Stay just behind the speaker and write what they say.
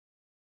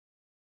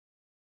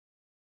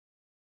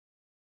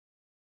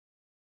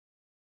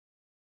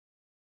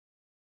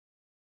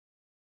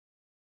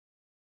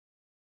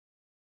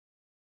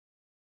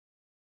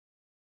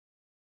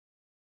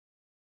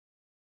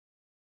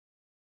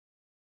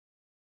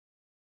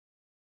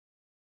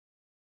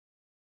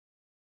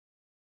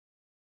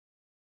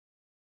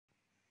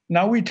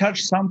Now we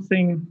touch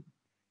something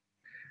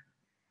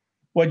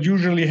what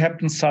usually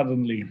happens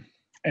suddenly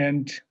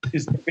and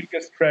is the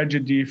biggest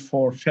tragedy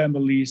for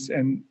families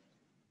and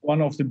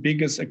one of the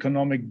biggest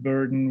economic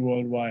burden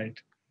worldwide.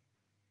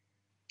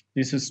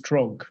 This is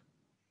stroke.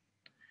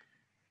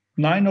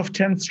 9 of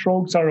 10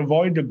 strokes are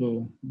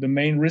avoidable. The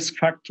main risk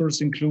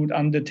factors include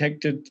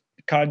undetected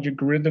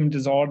cardiac rhythm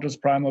disorders,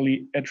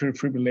 primarily atrial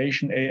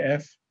fibrillation,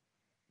 AF.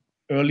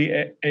 Early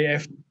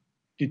AF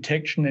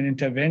detection and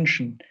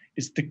intervention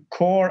is the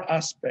core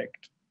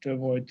aspect to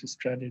avoid this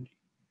tragedy.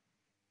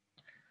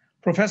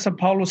 Professor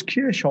Paulus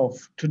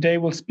Kirchhof today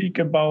will speak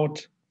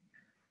about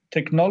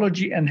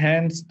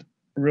technology-enhanced,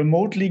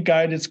 remotely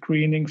guided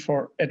screening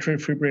for atrial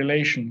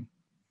fibrillation,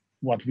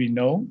 what we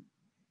know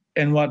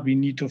and what we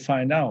need to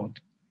find out.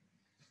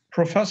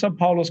 Professor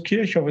Paulus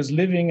Kirchhof is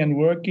living and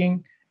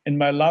working in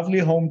my lovely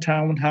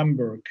hometown,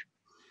 Hamburg.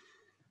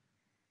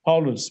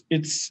 Paulus,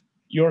 it's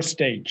your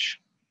stage.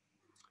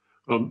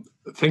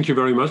 Thank you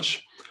very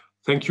much.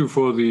 Thank you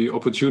for the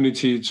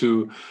opportunity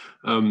to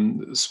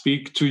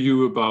speak to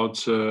you about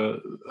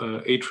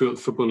atrial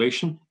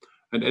fibrillation.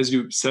 And as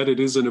you said, it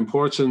is an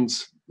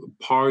important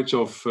part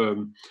of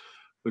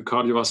the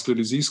cardiovascular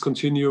disease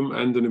continuum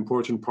and an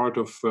important part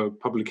of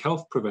public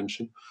health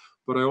prevention.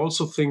 But I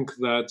also think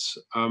that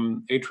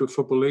atrial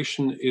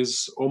fibrillation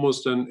is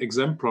almost an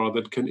exemplar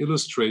that can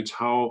illustrate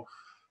how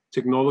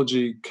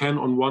technology can,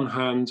 on one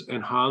hand,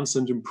 enhance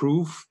and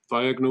improve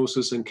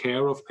diagnosis and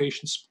care of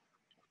patients,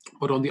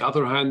 but on the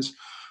other hand,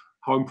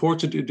 how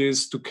important it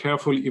is to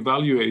carefully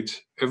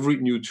evaluate every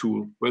new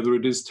tool, whether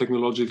it is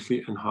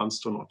technologically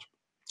enhanced or not.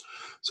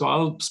 So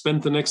I'll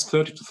spend the next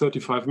 30 to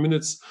 35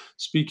 minutes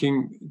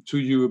speaking to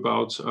you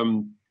about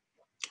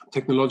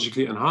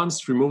technologically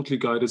enhanced, remotely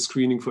guided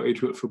screening for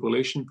atrial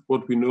fibrillation,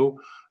 what we know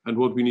and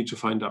what we need to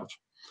find out.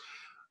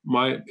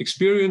 My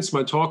experience,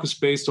 my talk is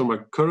based on my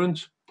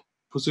current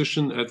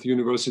position at the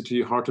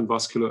University Heart and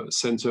Vascular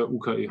Center,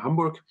 UKE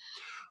Hamburg.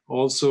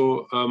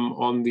 Also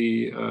on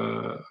the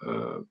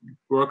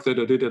work that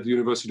I did at the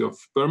University of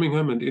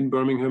Birmingham and in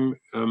Birmingham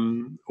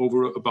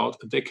over about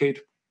a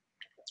decade.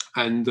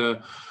 And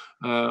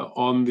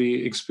on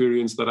the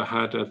experience that I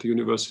had at the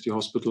University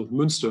Hospital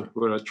Münster,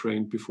 where I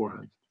trained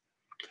beforehand.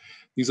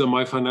 These are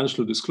my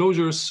financial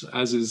disclosures,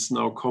 as is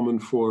now common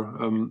for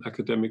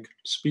academic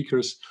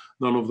speakers.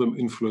 None of them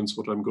influence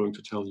what I'm going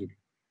to tell you.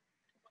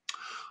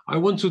 I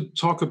want to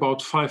talk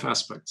about 5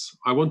 aspects.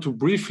 I want to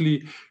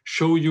briefly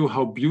show you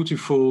how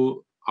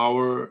beautiful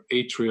our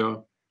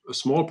atria, a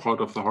small part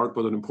of the heart,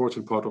 but an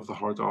important part of the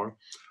heart are,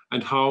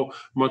 and how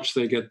much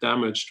they get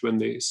damaged when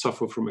they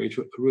suffer from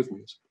atrial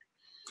arrhythmias.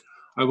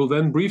 I will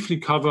then briefly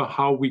cover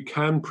how we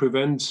can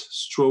prevent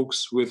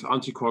strokes with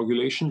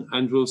anticoagulation,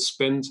 and will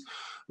spend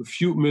a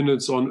few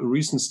minutes on a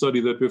recent study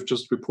that we've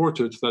just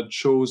reported that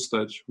shows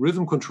that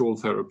rhythm control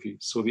therapy,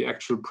 so the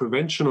actual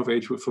prevention of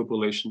atrial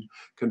fibrillation,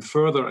 can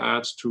further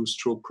add to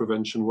stroke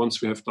prevention once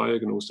we have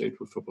diagnosed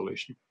atrial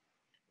fibrillation.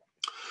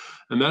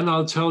 And then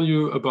I'll tell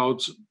you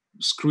about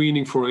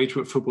screening for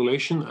atrial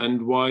fibrillation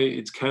and why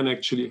it can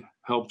actually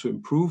help to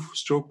improve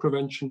stroke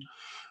prevention.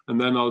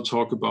 And then I'll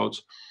talk about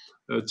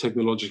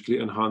technologically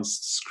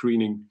enhanced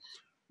screening,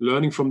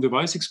 learning from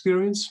device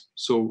experience,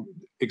 so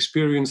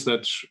experience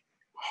that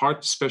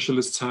heart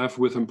specialists have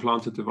with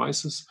implanted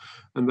devices,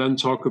 and then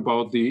talk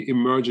about the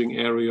emerging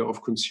area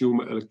of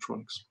consumer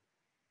electronics.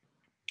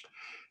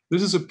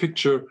 This is a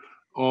picture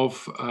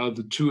of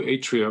the 2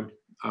 atria.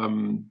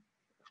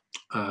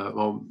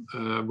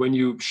 When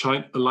you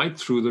shine a light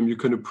through them, you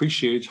can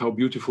appreciate how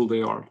beautiful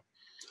they are.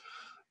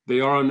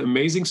 They are an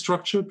amazing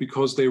structure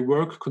because they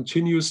work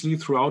continuously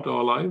throughout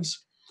our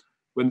lives.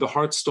 When the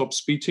heart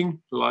stops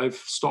beating,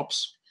 life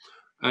stops.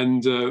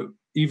 And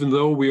even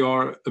though we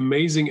are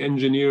amazing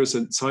engineers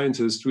and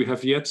scientists, we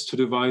have yet to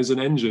devise an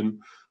engine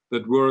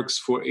that works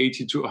for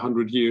 80 to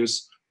 100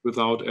 years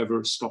without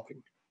ever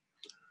stopping.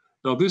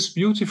 Now, this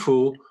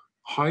beautiful,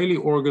 highly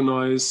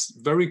organized,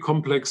 very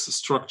complex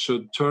structure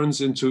turns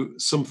into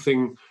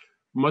something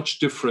much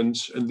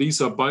different. And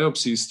these are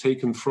biopsies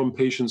taken from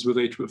patients with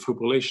atrial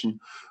fibrillation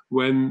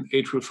when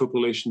atrial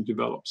fibrillation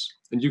develops.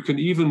 And you can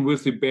even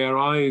with the bare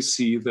eye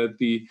see that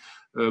the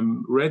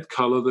red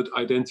color that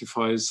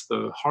identifies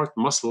the heart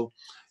muscle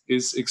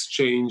is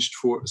exchanged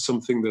for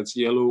something that's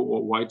yellow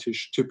or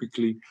whitish,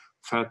 typically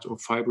fat or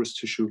fibrous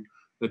tissue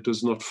that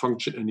does not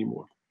function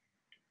anymore.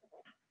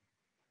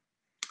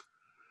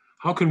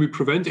 How can we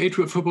prevent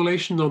atrial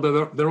fibrillation? Now,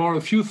 there are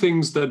a few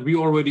things that we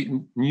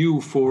already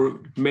knew for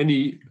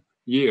many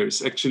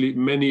years, actually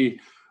many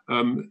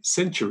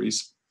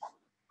centuries.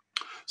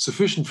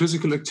 Sufficient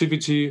physical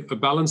activity, a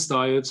balanced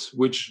diet,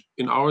 which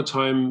in our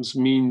times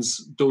means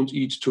don't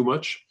eat too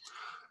much,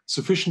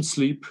 sufficient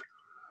sleep,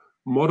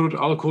 moderate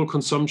alcohol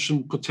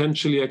consumption,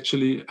 potentially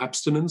actually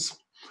abstinence,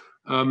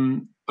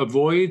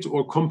 avoid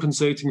or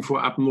compensating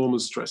for abnormal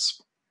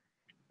stress.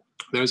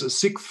 There's a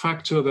 6th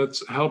factor that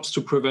helps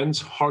to prevent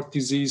heart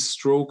disease,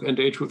 stroke, and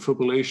atrial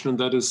fibrillation, and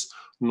that is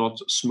not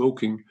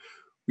smoking.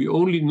 We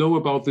only know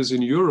about this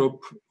in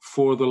Europe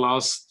for the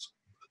last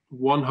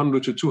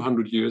 100 to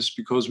 200 years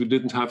because we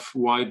didn't have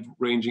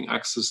wide-ranging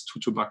access to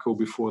tobacco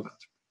before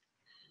that.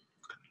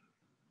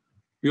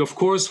 We, of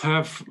course,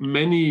 have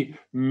many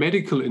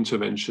medical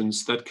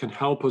interventions that can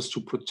help us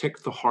to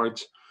protect the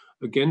heart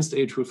against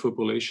atrial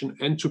fibrillation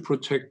and to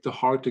protect the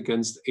heart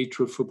against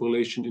atrial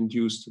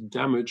fibrillation-induced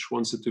damage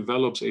once it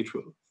develops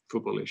atrial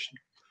fibrillation.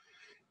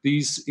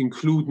 These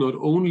include not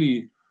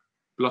only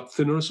blood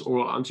thinners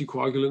or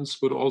anticoagulants,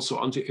 but also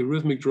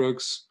antiarrhythmic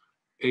drugs,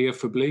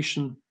 AF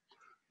ablation,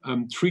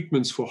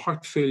 treatments for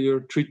heart failure,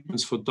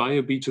 treatments for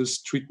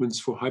diabetes, treatments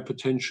for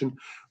hypertension,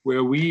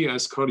 where we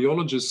as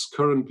cardiologists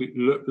currently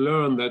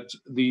learn that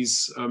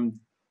these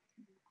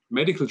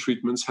medical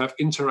treatments have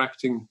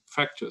interacting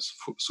factors.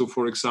 So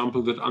for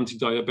example, that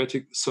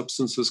anti-diabetic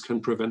substances can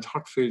prevent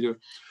heart failure,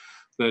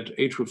 that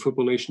atrial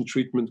fibrillation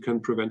treatment can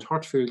prevent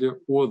heart failure,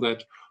 or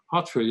that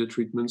heart failure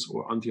treatments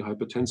or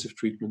antihypertensive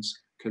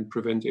treatments can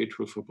prevent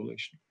atrial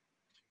fibrillation.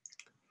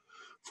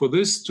 For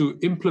this to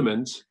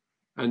implement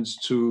and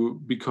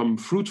to become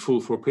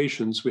fruitful for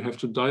patients, we have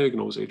to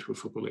diagnose atrial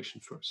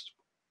fibrillation first.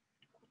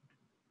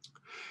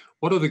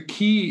 What are the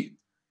key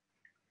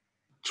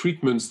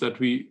treatments that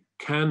we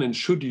can and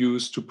should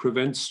use to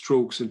prevent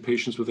strokes in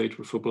patients with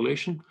atrial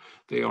fibrillation?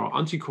 They are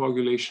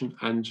anticoagulation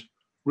and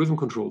rhythm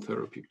control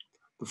therapy.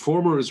 The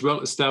former is well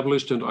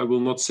established, and I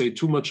will not say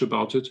too much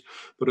about it,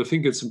 but I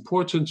think it's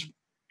important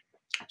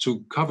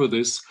to cover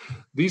this.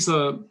 These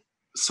are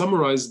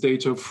summarized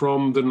data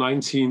from the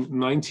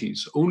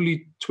 1990s.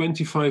 Only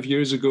 25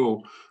 years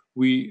ago,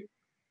 we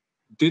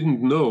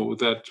didn't know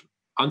that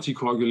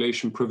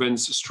anticoagulation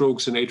prevents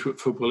strokes in atrial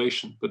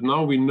fibrillation. But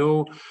now we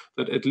know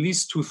that at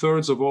least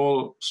 2/3 of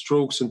all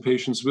strokes in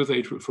patients with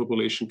atrial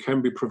fibrillation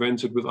can be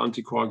prevented with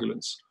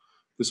anticoagulants.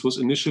 This was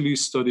initially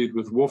studied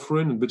with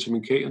warfarin and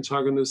vitamin K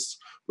antagonists,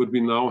 but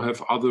we now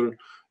have other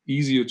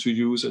easier to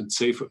use and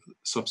safer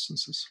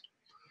substances.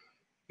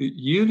 The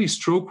yearly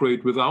stroke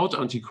rate without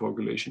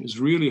anticoagulation is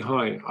really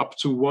high, up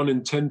to 1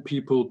 in 10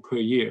 people per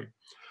year.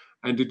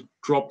 And it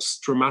drops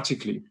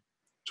dramatically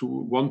to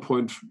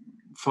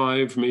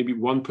 1.5, maybe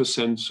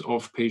 1%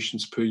 of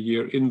patients per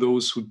year in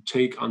those who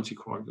take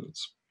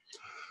anticoagulants.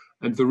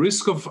 And the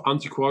risk of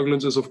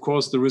anticoagulants is, of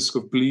course, the risk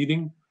of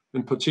bleeding,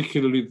 and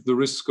particularly the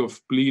risk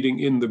of bleeding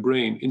in the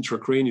brain,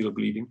 intracranial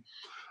bleeding.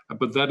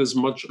 But that is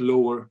much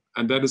lower,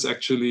 and that is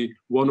actually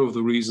one of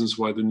the reasons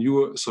why the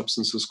newer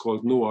substances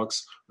called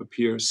NOACs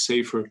appear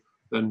safer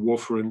than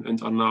warfarin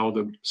and are now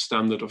the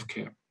standard of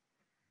care.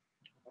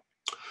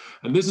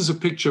 And this is a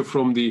picture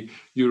from the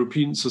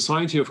European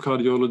Society of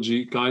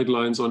Cardiology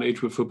guidelines on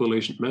atrial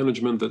fibrillation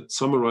management that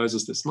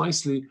summarizes this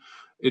nicely.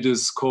 It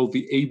is called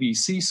the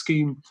ABC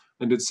scheme,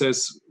 and it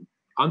says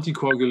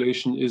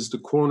anticoagulation is the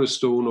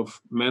cornerstone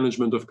of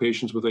management of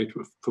patients with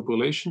atrial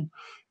fibrillation.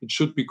 It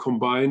should be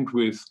combined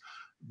with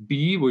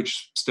B,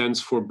 which stands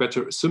for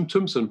better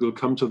symptoms, and we'll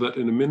come to that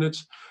in a minute,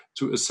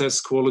 to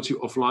assess quality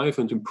of life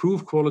and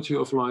improve quality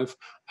of life,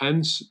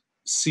 and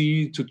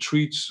C, to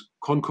treat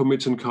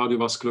concomitant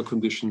cardiovascular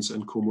conditions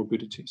and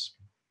comorbidities.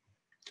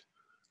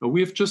 Now,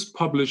 we have just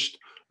published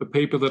a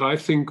paper that I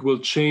think will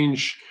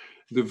change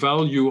the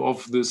value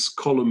of this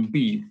column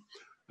B.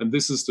 And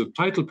this is the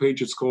title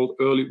page. It's called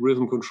Early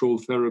Rhythm Control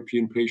Therapy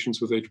in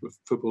Patients with Atrial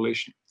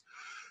Fibrillation.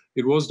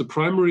 It was the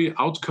primary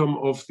outcome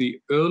of the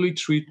early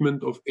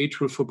treatment of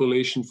atrial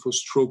fibrillation for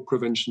stroke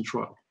prevention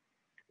trial,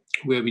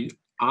 where we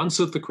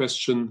answered the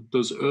question,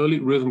 does early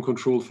rhythm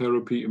control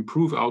therapy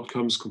improve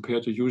outcomes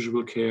compared to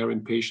usual care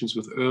in patients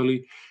with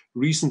early,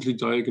 recently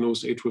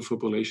diagnosed atrial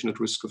fibrillation at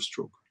risk of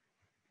stroke?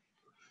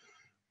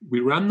 We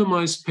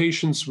randomized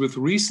patients with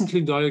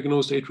recently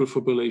diagnosed atrial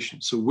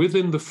fibrillation, so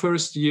within the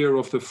first year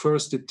of the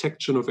first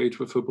detection of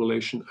atrial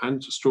fibrillation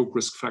and stroke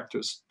risk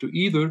factors, to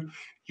either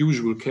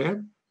usual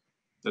care,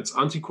 that's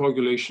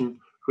anticoagulation,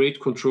 rate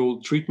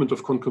control, treatment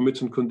of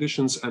concomitant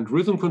conditions, and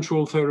rhythm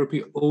control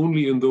therapy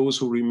only in those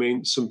who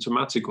remain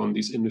symptomatic on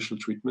these initial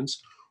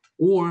treatments,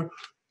 or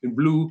in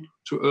blue,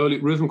 to early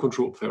rhythm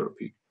control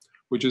therapy,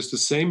 which is the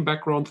same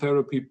background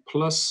therapy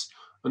plus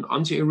an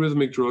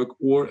antiarrhythmic drug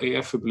or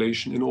AF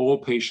ablation in all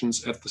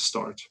patients at the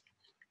start.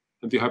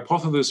 And the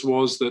hypothesis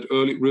was that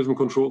early rhythm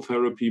control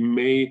therapy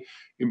may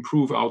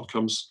improve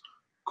outcomes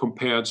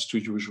compared to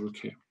usual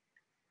care.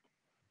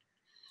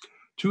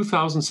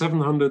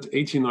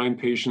 2,789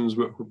 patients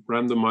were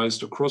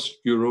randomized across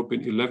Europe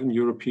in 11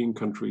 European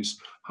countries,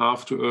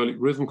 half to early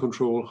rhythm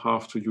control,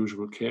 half to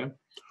usual care.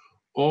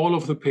 All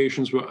of the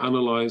patients were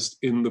analyzed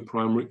in the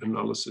primary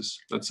analysis.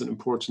 That's an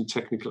important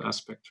technical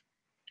aspect.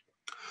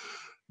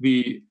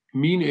 The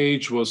mean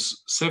age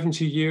was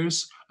 70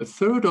 years. A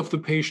third of the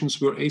patients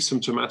were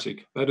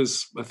asymptomatic. That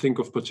is, I think,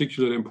 of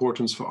particular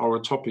importance for our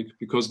topic,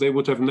 because they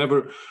would have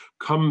never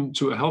come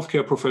to a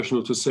healthcare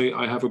professional to say,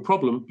 I have a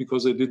problem,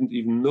 because they didn't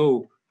even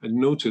know and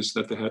notice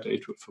that they had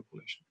atrial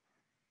fibrillation.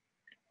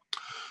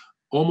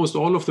 Almost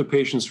all of the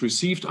patients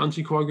received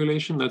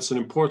anticoagulation. That's an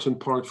important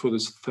part for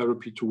this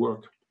therapy to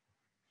work.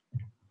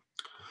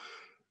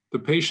 The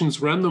patients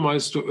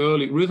randomized to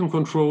early rhythm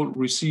control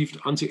received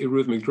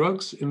antiarrhythmic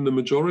drugs in the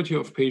majority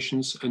of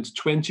patients, and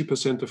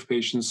 20% of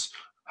patients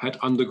had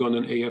undergone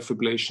an AF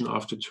ablation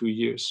after 2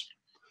 years.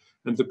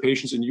 And the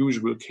patients in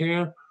usual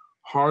care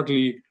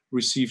hardly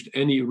received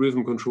any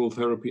rhythm control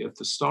therapy at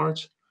the start.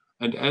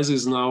 And as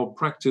is now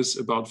practice,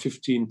 about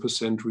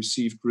 15%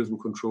 received rhythm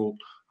control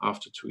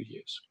after 2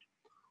 years.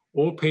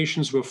 All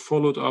patients were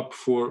followed up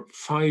for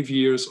 5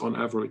 years on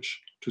average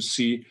to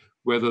see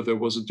whether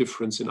there was a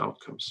difference in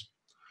outcomes.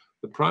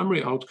 The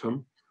primary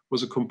outcome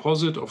was a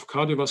composite of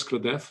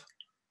cardiovascular death,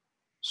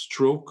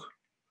 stroke,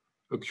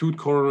 acute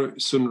coronary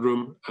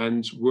syndrome,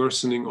 and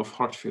worsening of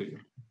heart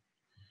failure.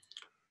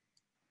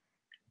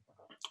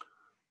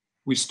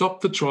 We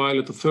stopped the trial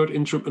at the third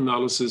interim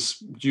analysis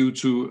due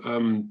to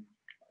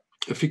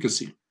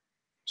efficacy.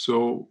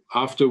 So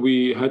after we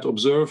had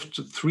observed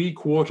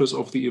 3/4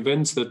 of the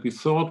events that we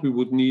thought we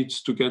would need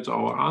to get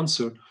our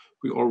answer,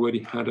 we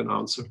already had an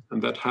answer.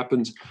 And that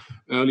happened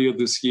earlier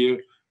this year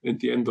at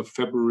the end of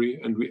February,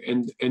 and we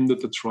ended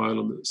the trial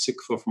on the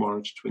 6th of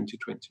March,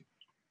 2020.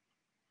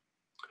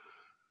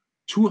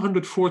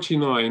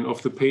 249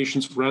 of the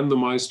patients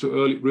randomized to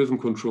early rhythm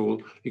control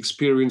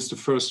experienced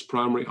the first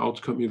primary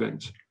outcome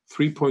event,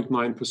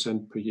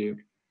 3.9% per year.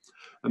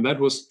 And that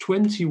was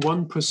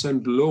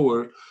 21%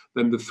 lower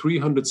than the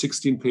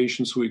 316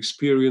 patients who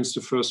experienced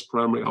the first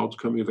primary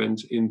outcome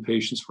event in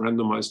patients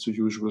randomized to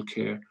usual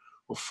care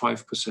of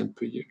 5%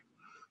 per year.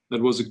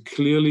 That was a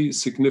clearly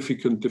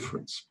significant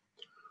difference.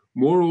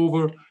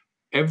 Moreover,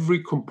 every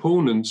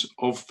component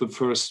of the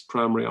first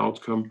primary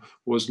outcome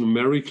was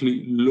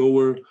numerically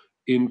lower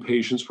in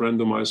patients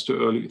randomized to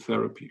early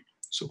therapy.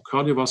 So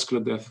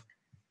cardiovascular death,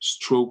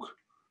 stroke,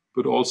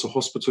 but also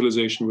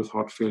hospitalization with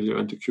heart failure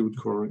and acute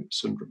coronary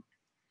syndrome.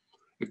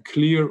 A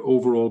clear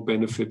overall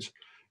benefit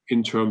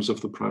in terms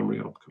of the primary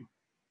outcome.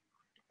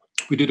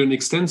 We did an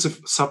extensive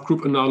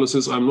subgroup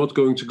analysis. I'm not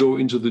going to go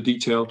into the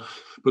detail,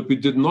 but we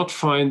did not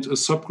find a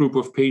subgroup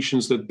of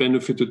patients that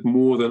benefited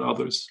more than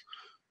others.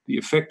 The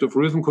effect of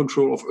rhythm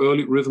control, of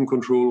early rhythm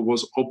control,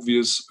 was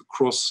obvious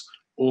across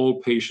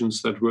all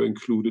patients that were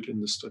included in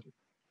the study.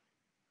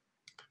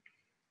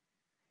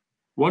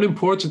 One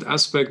important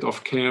aspect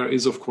of care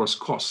is, of course,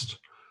 cost.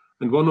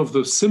 And one of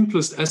the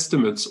simplest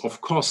estimates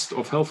of cost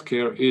of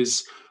healthcare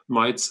is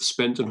nights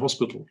spent in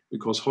hospital,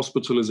 because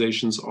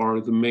hospitalizations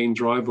are the main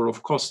driver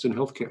of cost in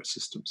healthcare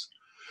systems.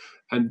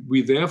 And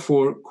we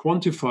therefore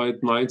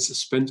quantified nights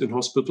spent in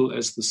hospital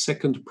as the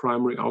second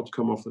primary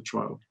outcome of the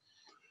trial.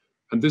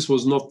 And this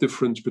was not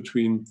different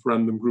between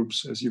random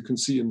groups, as you can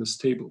see in this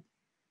table.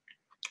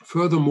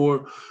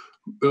 Furthermore,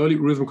 early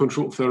rhythm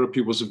control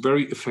therapy was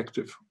very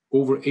effective.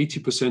 Over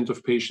 80%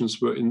 of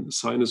patients were in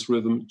sinus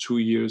rhythm 2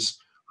 years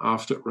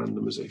after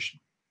randomization.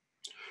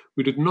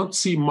 We did not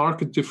see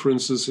marked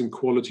differences in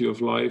quality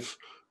of life,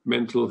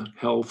 mental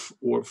health,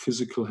 or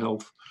physical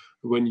health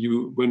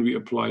when we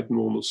applied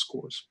normal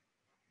scores.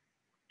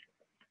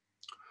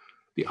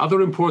 The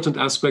other important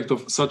aspect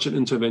of such an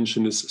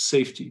intervention is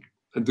safety.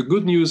 And the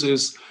good news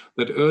is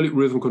that early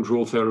rhythm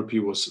control therapy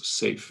was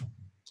safe.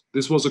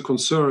 This was a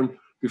concern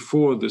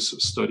before this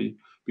study,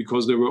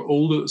 because there were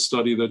older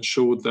studies that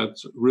showed that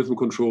rhythm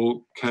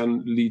control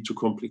can lead to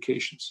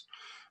complications.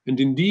 And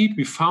indeed,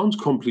 we found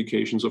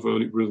complications of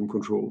early rhythm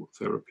control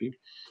therapy,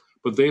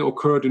 but they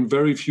occurred in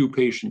very few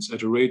patients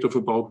at a rate of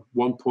about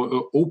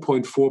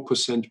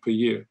 0.4% per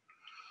year.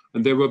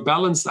 And they were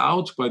balanced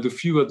out by the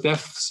fewer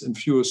deaths and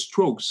fewer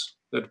strokes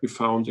that we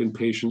found in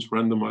patients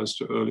randomized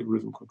to early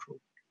rhythm control.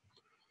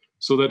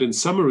 So that in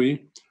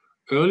summary,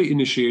 early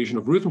initiation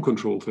of rhythm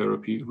control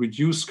therapy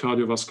reduced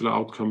cardiovascular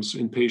outcomes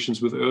in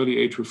patients with early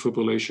atrial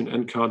fibrillation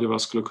and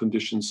cardiovascular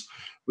conditions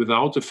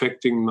without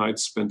affecting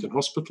nights spent in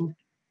hospital.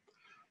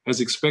 As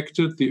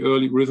expected, the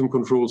early rhythm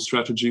control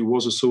strategy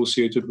was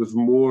associated with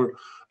more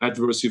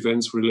adverse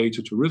events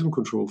related to rhythm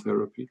control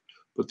therapy,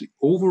 but the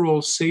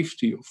overall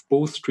safety of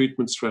both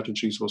treatment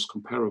strategies was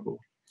comparable.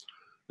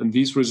 And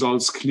these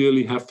results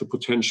clearly have the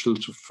potential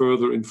to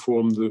further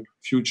inform the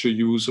future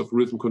use of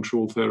rhythm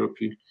control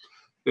therapy,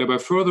 thereby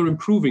further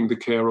improving the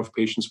care of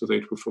patients with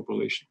atrial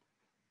fibrillation.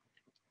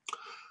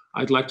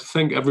 I'd like to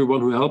thank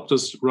everyone who helped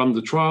us run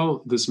the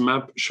trial. This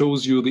map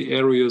shows you the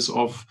areas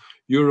of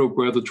Europe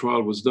where the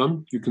trial was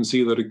done. You can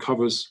see that it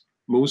covers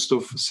most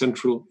of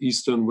Central,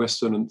 Eastern,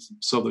 Western, and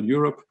Southern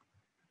Europe.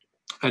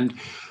 And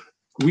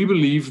we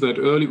believe that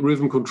early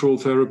rhythm control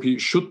therapy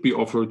should be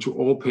offered to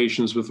all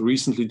patients with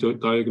recently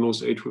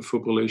diagnosed atrial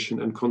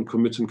fibrillation and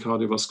concomitant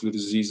cardiovascular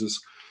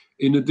diseases,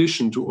 in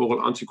addition to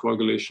oral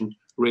anticoagulation,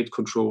 rate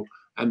control,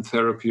 and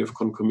therapy of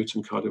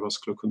concomitant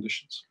cardiovascular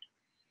conditions.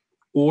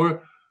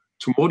 Or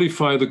to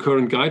modify the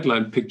current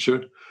guideline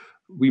picture,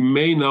 we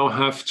may now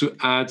have to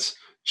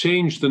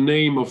change the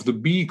name of the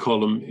B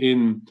column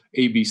in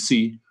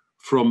ABC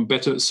from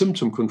better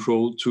symptom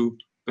control to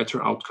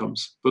better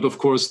outcomes. But of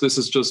course, this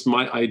is just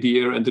my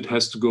idea, and it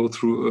has to go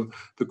through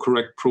the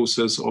correct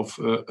process of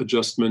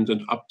adjustment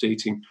and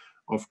updating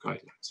of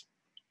guidelines.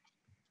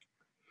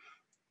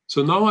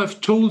 So now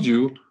I've told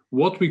you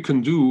what we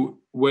can do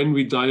when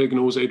we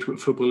diagnose atrial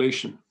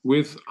fibrillation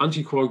with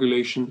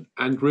anticoagulation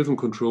and rhythm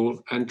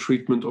control and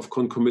treatment of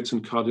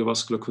concomitant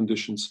cardiovascular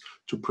conditions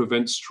to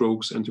prevent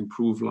strokes and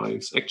improve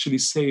lives, actually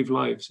save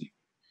lives.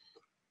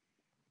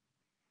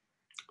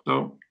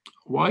 Now,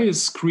 why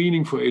is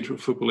screening for atrial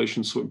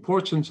fibrillation so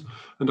important?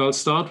 And I'll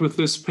start with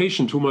this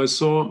patient whom I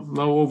saw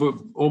now over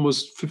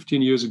almost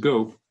 15 years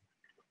ago.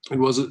 It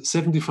was a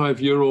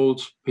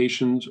 75-year-old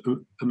patient,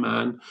 a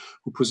man,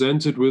 who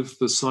presented with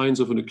the signs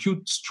of an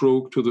acute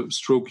stroke to the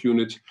stroke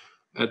unit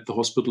at the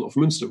hospital of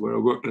Münster, where I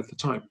worked at the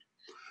time.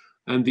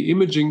 And the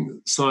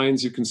imaging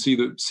signs, you can see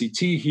the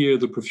CT here,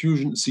 the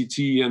perfusion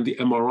CT and the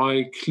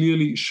MRI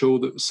clearly show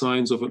the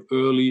signs of an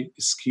early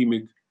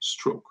ischemic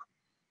stroke.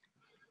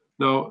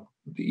 Now,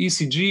 the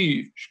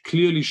ECG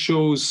clearly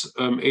shows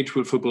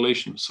atrial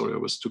fibrillation. Sorry, I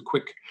was too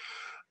quick.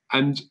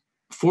 And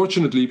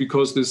fortunately,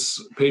 because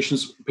this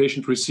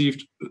patient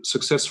received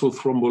successful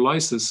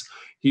thrombolysis,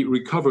 he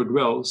recovered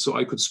well, so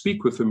I could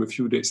speak with him a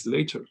few days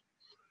later.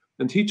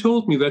 And he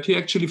told me that he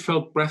actually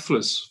felt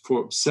breathless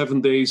for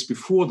 7 days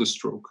before the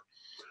stroke.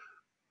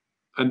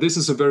 And this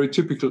is a very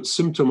typical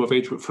symptom of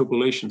atrial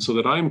fibrillation, so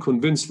that I am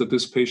convinced that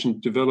this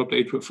patient developed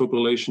atrial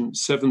fibrillation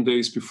 7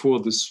 days before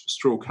this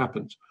stroke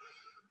happened.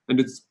 And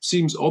it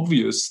seems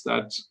obvious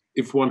that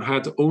if one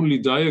had only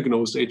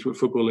diagnosed atrial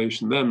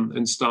fibrillation then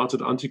and started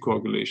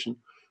anticoagulation,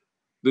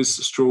 this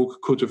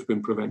stroke could have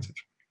been prevented.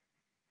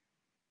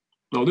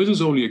 Now, this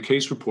is only a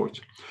case report,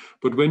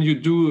 but when you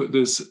do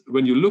this,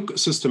 when you look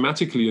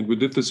systematically, and we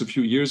did this a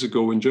few years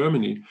ago in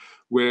Germany,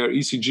 where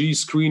ECG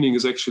screening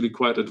is actually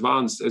quite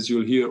advanced, as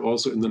you'll hear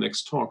also in the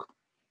next talk,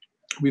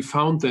 we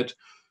found that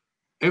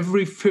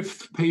every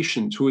 5th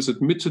patient who is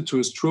admitted to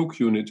a stroke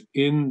unit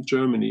in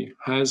Germany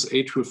has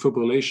atrial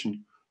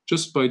fibrillation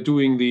just by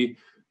doing the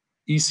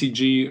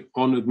ECG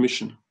on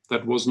admission.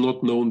 That was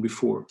not known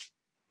before.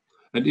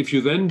 And if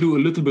you then do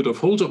a little bit of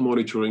hold-up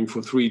monitoring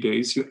for 3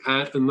 days, you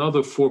add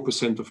another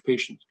 4% of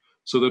patients,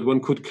 so that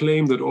one could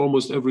claim that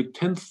almost every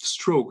 10th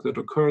stroke that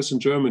occurs in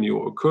Germany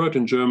or occurred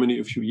in Germany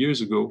a few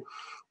years ago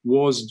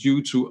was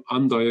due to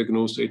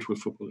undiagnosed atrial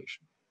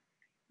fibrillation.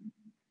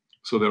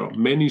 So there are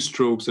many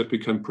strokes that we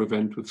can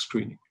prevent with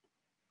screening.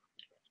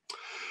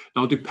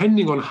 Now,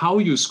 depending on how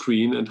you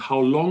screen and how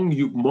long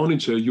you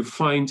monitor, you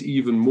find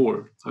even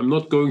more. I'm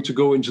not going to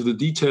go into the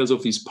details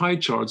of these pie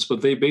charts,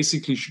 but they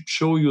basically should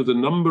show you the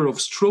number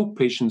of stroke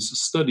patients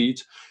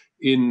studied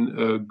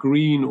in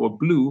green or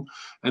blue,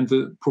 and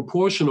the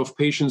proportion of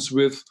patients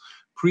with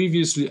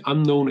previously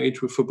unknown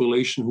atrial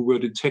fibrillation who were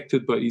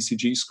detected by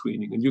ECG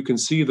screening. And you can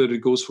see that it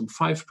goes from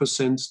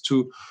 5%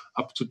 to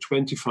up to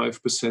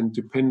 25%,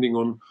 depending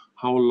on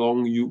how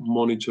long you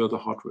monitor the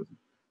heart rhythm.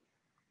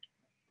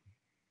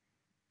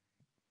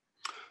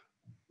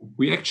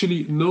 We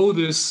actually know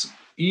this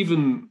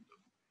even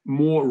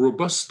more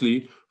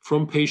robustly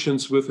from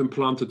patients with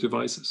implanted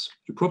devices.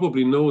 You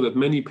probably know that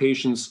many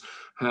patients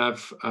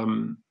have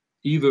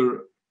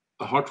either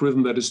a heart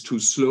rhythm that is too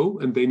slow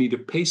and they need a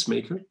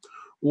pacemaker,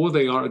 or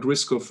they are at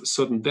risk of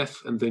sudden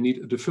death and they need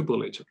a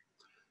defibrillator.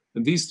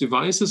 And these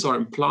devices are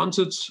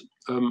implanted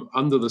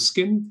under the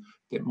skin.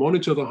 They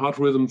monitor the heart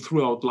rhythm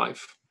throughout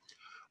life.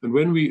 And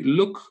when we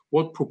look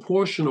what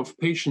proportion of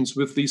patients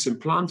with these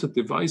implanted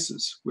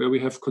devices, where we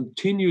have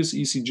continuous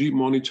ECG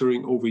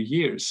monitoring over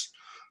years,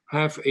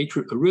 have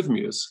atrial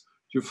arrhythmias,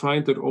 you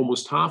find that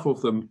almost half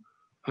of them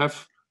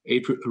have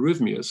atrial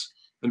arrhythmias.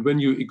 And when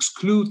you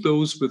exclude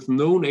those with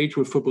known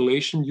atrial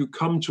fibrillation, you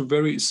come to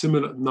very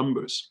similar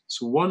numbers.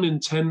 So 1 in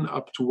 10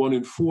 up to 1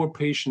 in 4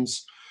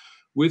 patients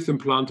with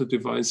implanted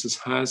devices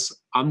has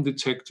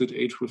undetected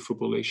atrial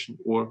fibrillation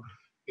or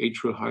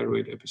atrial high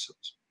rate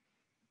episodes.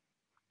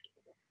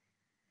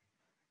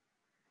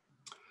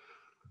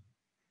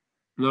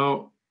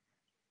 Now,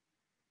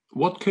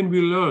 what can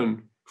we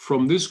learn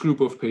from this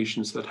group of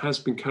patients that has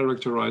been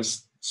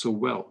characterized so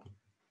well?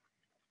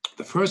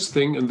 The first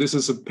thing, and this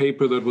is a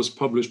paper that was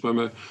published by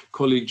my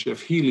colleague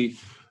Jeff Healy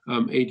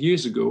 8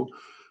 years ago,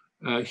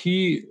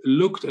 he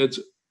looked at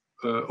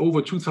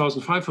over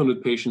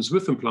 2,500 patients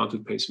with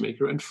implanted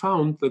pacemaker and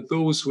found that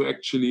those who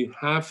actually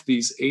have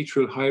these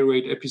atrial high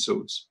rate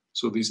episodes,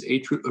 so these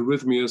atrial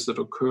arrhythmias that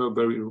occur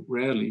very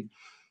rarely,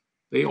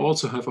 they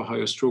also have a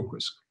higher stroke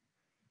risk,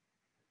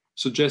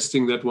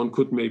 suggesting that one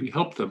could maybe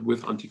help them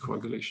with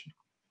anticoagulation.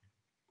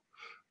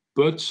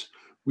 But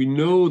we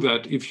know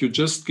that if you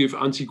just give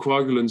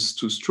anticoagulants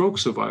to stroke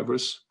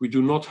survivors, we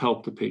do not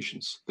help the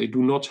patients. They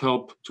do not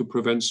help to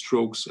prevent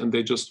strokes, and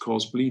they just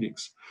cause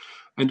bleedings.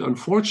 And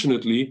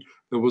unfortunately,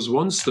 there was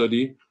one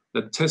study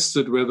that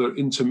tested whether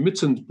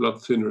intermittent blood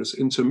thinners,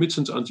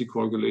 intermittent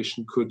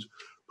anticoagulation could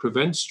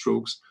prevent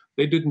strokes.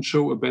 They didn't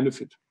show a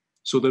benefit,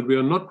 so that we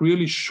are not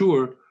really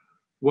sure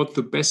what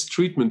the best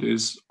treatment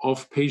is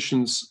of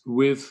patients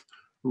with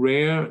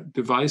rare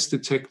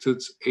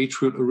device-detected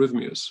atrial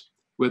arrhythmias,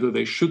 whether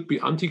they should be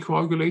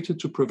anticoagulated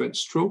to prevent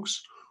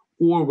strokes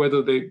or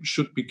whether they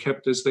should be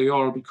kept as they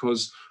are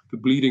because the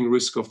bleeding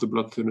risk of the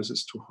blood thinners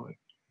is too high.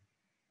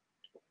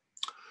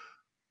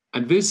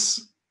 And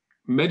this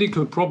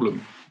medical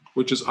problem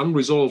which is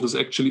unresolved, is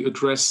actually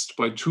addressed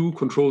by 2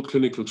 controlled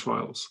clinical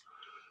trials.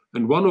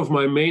 And one of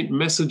my main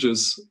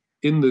messages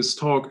in this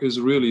talk is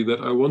really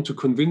that I want to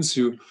convince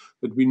you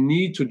that we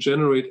need to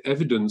generate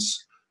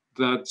evidence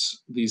that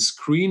the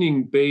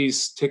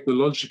screening-based,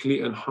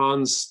 technologically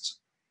enhanced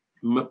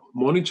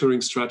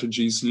monitoring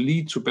strategies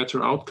lead to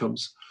better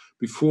outcomes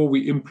before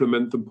we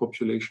implement them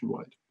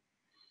population-wide.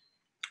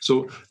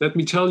 So let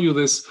me tell you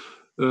this,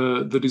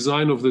 the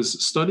design of this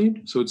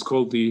study. So it's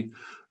called the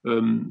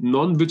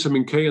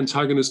non-vitamin K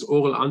antagonist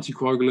oral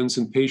anticoagulants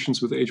in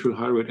patients with atrial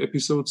high rate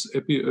episodes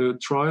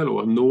trial,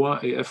 or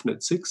NOAA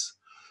AFNet6.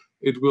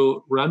 It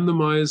will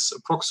randomize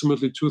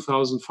approximately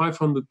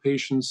 2,500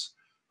 patients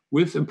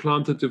with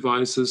implanted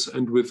devices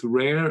and with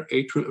rare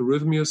atrial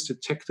arrhythmias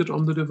detected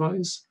on the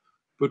device,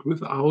 but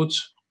without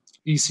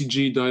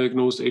ECG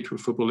diagnosed atrial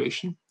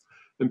fibrillation.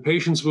 And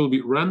patients will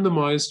be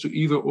randomized to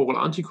either oral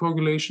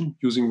anticoagulation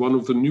using one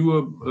of the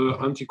newer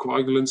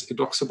anticoagulants,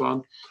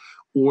 edoxaban,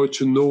 or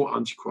to no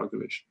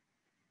anticoagulation.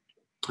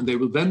 And they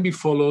will then be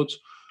followed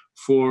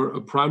for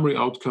a primary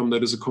outcome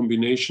that is a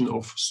combination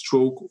of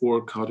stroke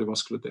or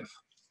cardiovascular death.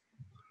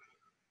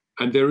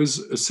 And there is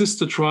a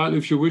sister trial,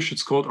 if you wish.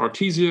 It's called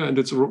Artesia, and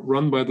it's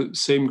run by the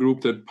same group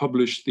that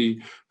published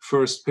the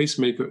first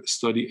pacemaker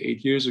study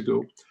 8 years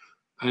ago.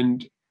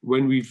 And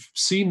when we've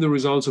seen the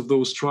results of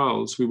those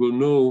trials, we will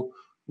know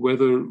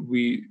whether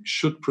we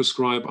should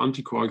prescribe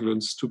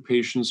anticoagulants to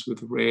patients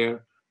with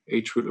rare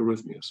atrial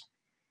arrhythmias.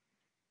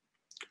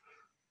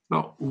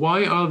 Now,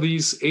 why are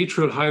these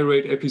atrial high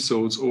rate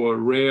episodes or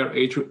rare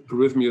atrial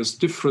arrhythmias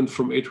different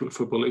from atrial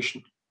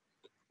fibrillation?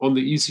 On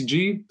the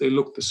ECG, they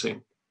look the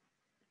same.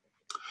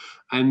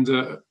 And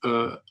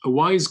a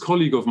wise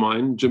colleague of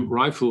mine, Jim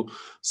Reifel,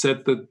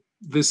 said that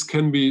this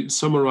can be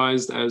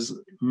summarized as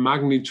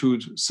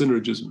magnitude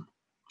synergism.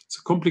 It's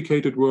a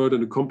complicated word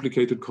and a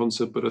complicated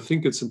concept, but I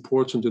think it's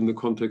important in the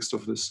context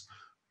of this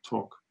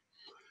talk.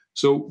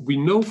 So we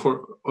know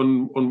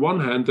on one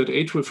hand that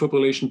atrial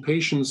fibrillation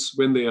patients,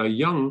 when they are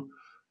young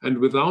and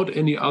without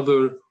any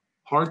other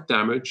heart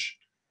damage,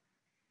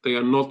 they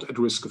are not at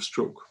risk of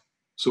stroke.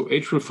 So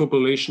atrial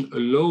fibrillation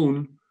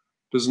alone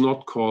does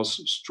not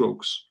cause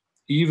strokes,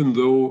 even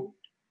though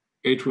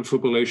atrial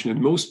fibrillation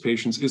in most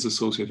patients is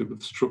associated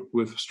with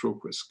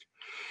stroke risk.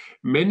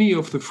 Many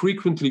of the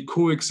frequently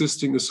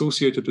coexisting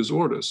associated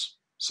disorders,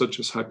 such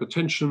as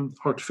hypertension,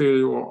 heart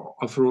failure, or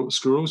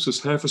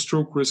atherosclerosis, have a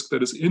stroke risk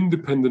that is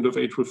independent of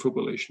atrial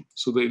fibrillation.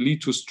 So they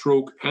lead to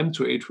stroke and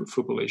to atrial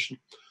fibrillation.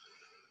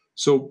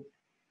 So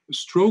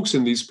strokes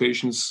in these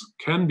patients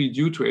can be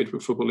due to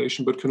atrial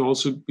fibrillation, but can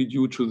also be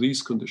due to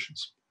these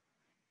conditions.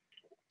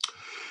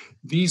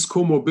 These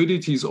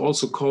comorbidities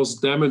also cause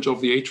damage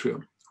of the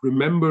atria.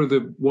 Remember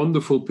the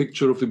wonderful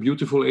picture of the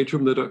beautiful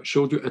atrium that I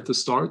showed you at the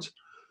start,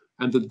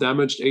 and the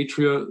damaged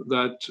atria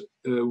that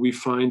we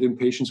find in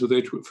patients with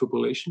atrial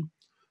fibrillation.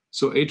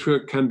 So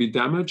atria can be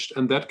damaged,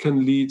 and that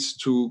can lead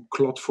to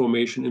clot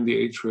formation in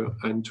the atria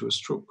and to a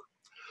stroke.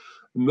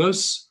 And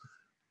thus,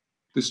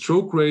 the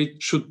stroke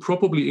rate should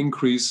probably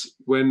increase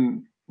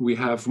when we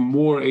have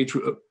more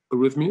atrial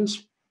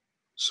arrhythmias,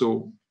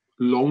 so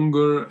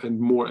longer and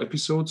more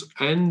episodes,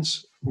 and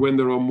when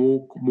there are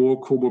more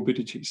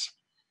comorbidities.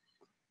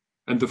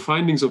 And the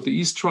findings of the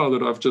EAST trial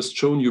that I've just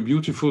shown you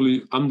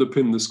beautifully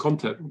underpin this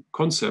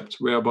concept,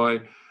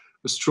 whereby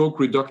a stroke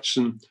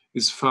reduction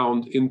is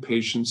found in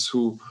patients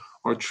who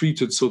are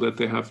treated so that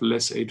they have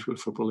less atrial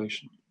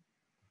fibrillation.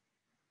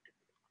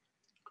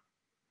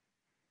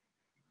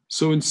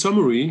 So in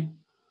summary,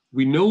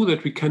 we know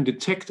that we can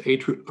detect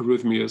atrial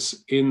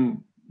arrhythmias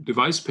in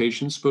device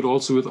patients, but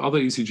also with other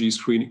ECG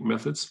screening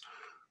methods.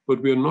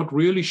 But we are not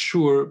really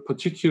sure,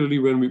 particularly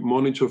when we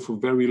monitor for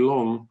very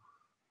long,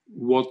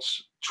 what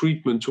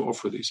treatment to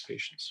offer these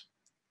patients.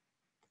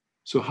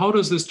 So how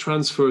does this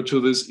transfer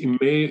to this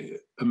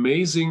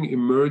amazing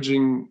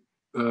emerging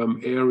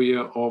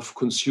area of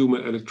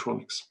consumer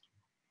electronics?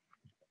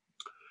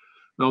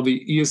 Now,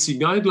 the ESC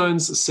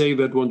guidelines say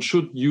that one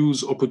should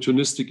use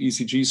opportunistic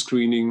ECG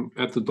screening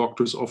at the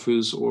doctor's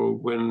office or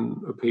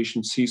when a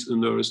patient sees a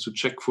nurse to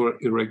check for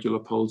irregular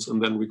pulse and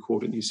then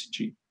record an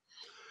ECG.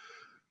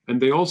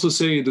 And they also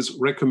say it is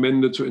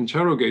recommended to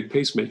interrogate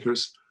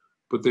pacemakers,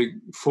 but they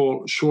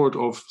fall short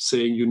of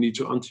saying you need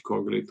to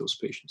anticoagulate those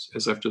patients,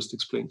 as I've just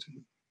explained to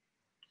you.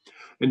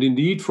 And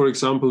indeed, for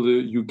example,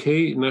 the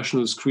UK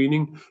National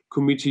Screening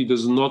Committee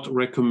does not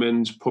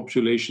recommend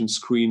population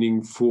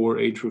screening for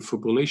atrial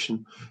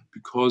fibrillation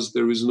because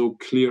there is no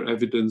clear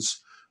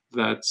evidence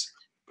that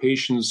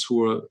patients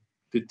who are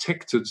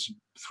detected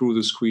through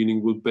the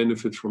screening will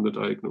benefit from the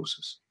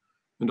diagnosis.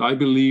 And I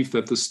believe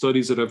that the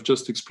studies that I've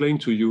just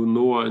explained to you,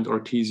 NOAA and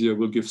Artesia,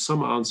 will give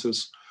some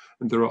answers.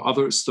 And there are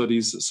other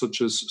studies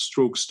such as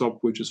Stroke Stop,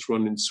 which is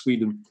run in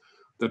Sweden,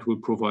 that will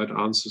provide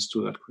answers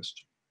to that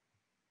question.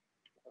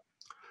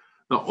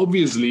 Now,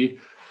 obviously,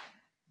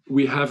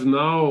 we have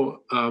now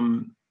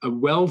a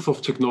wealth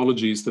of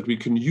technologies that we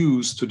can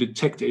use to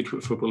detect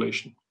atrial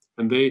fibrillation.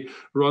 And they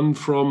run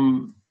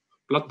from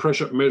blood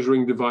pressure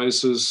measuring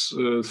devices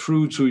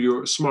through to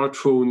your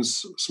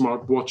smartphones,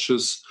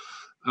 smartwatches,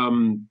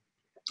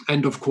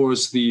 and of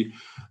course the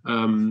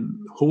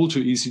Holter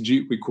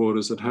ECG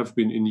recorders that have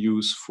been in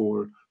use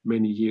for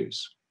many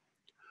years.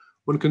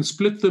 One can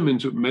split them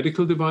into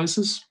medical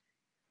devices,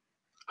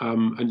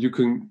 and you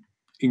can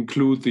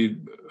include the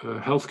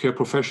healthcare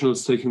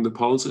professionals taking the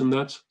pulse in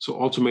that. So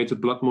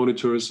automated blood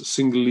monitors,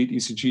 single lead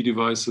ECG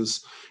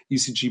devices,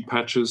 ECG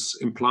patches,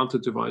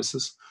 implanted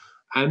devices,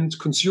 and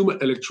consumer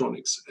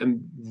electronics.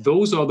 And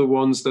those are the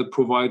ones that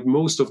provide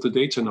most of the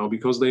data now,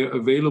 because they are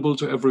available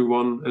to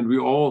everyone. And we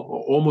all,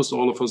 or almost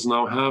all of us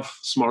now, have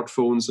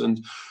smartphones, and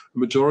the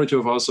majority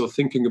of us are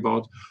thinking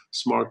about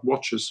smart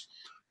watches.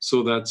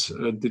 So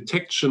that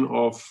detection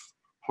of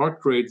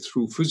heart rate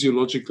through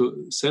physiological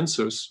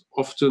sensors,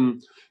 often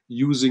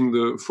using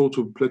the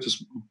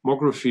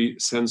photoplethysmography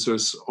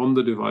sensors on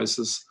the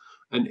devices,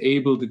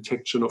 enable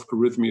detection of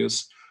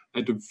arrhythmias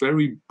at a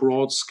very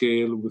broad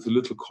scale with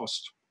little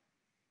cost.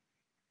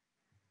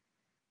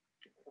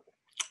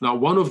 Now,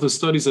 one of the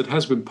studies that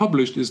has been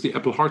published is the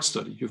Apple Heart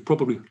Study. You've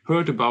probably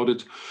heard about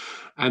it.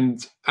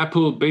 And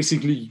Apple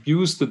basically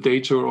used the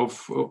data of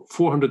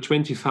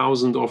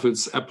 420,000 of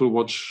its Apple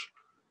Watch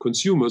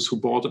consumers who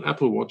bought an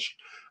Apple Watch,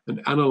 and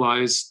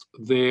analyzed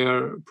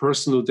their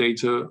personal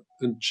data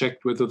and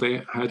checked whether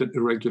they had an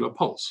irregular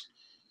pulse.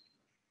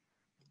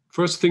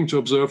 First thing to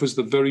observe is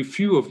that very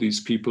few of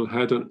these people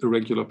had an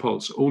irregular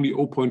pulse, only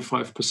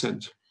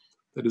 0.5%.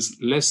 That is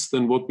less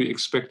than what we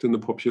expect in the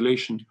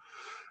population.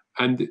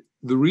 And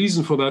the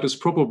reason for that is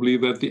probably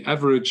that the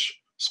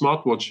average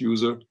smartwatch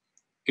user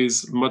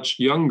is much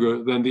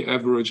younger than the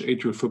average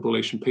atrial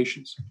fibrillation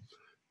patients.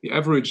 The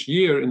average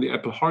year in the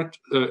Apple Heart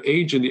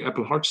age in the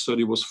Apple Heart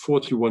Study was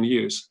 41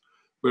 years,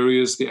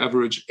 whereas the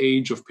average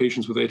age of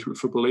patients with atrial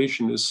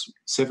fibrillation is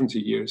 70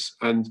 years.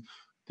 And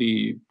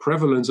the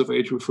prevalence of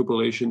atrial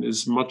fibrillation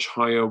is much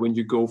higher when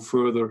you go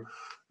further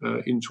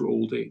into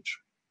old age.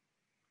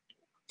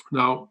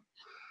 Now,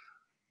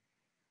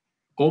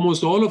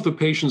 almost all of the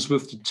patients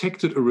with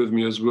detected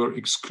arrhythmias were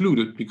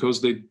excluded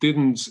because they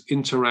didn't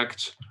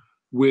interact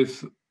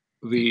with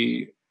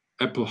the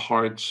Apple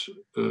Heart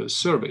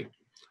survey.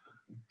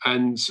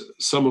 And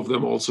some of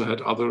them also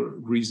had other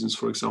reasons.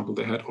 For example,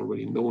 they had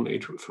already known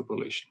atrial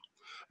fibrillation.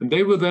 And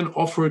they were then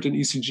offered an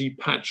ECG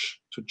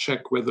patch to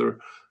check whether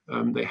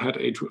they had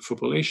atrial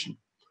fibrillation.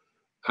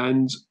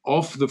 And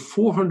of the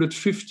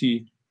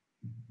 450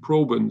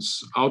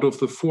 probants out of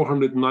the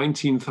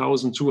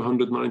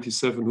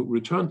 419,297 who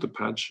returned the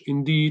patch,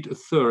 indeed a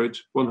third,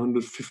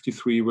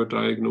 153, were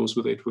diagnosed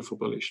with atrial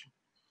fibrillation.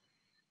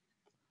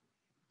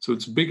 So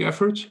it's a big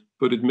effort,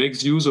 but it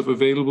makes use of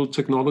available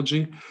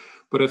technology.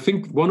 But I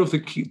think one of the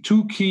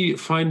two key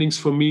findings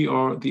for me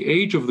are the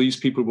age of these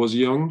people was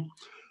young.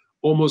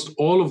 Almost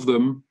all of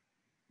them,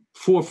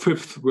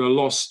 4/5, were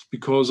lost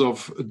because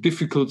of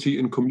difficulty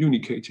in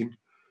communicating.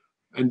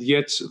 And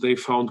yet they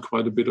found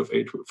quite a bit of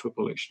atrial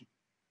fibrillation.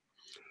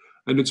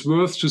 And it's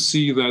worth to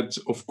see that,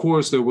 of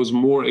course, there was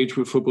more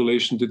atrial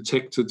fibrillation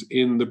detected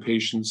in the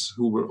patients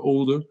who were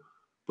older,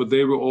 but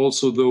they were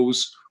also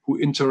those who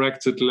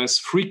interacted less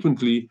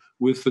frequently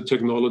with the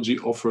technology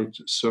offered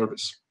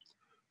service.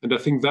 And I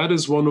think that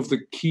is one of the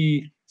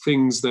key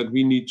things that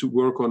we need to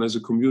work on as a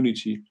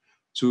community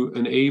to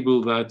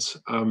enable that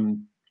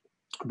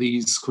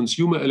these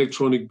consumer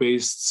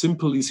electronic-based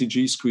simple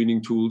ECG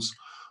screening tools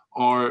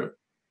are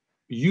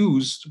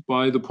used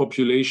by the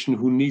population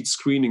who needs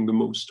screening the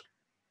most.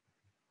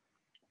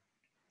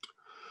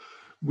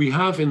 We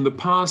have in the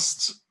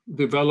past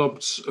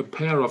developed a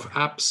pair of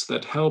apps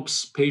that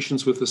helps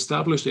patients with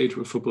established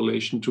atrial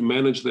fibrillation to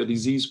manage their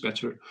disease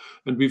better.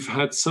 And we've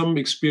had some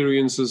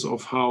experiences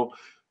of how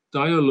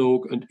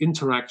dialogue and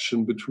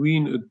interaction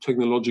between a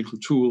technological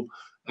tool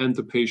and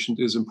the patient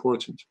is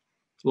important.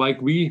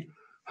 Like we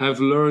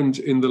have learned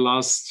in the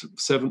last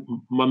 7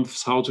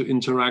 months how to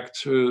interact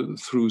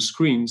through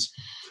screens,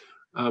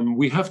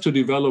 we have to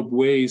develop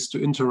ways to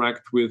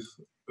interact with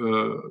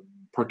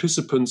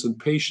participants and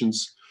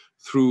patients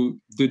through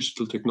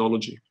digital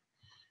technology.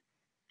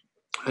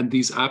 And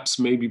these apps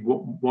may be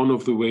one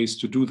of the ways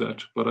to do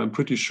that, but I'm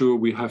pretty sure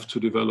we have to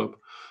develop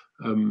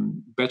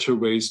better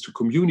ways to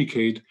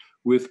communicate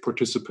with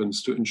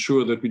participants to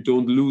ensure that we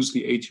don't lose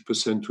the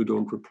 80% who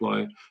don't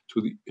reply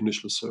to the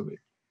initial survey.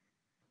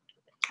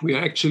 We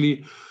are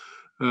actually,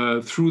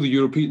 through the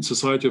European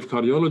Society of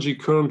Cardiology,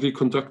 currently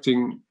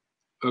conducting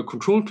a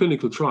controlled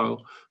clinical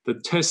trial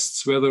that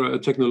tests whether a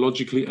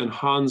technologically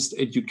enhanced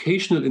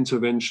educational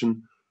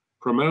intervention,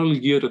 primarily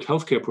geared at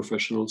healthcare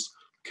professionals,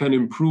 can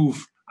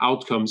improve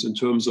outcomes in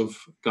terms of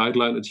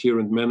guideline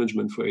adherent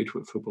management for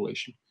atrial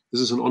fibrillation.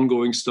 This is an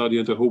ongoing study,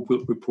 and I hope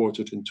we'll report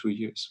it in 2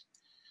 years.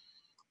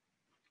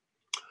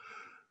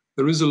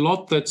 There is a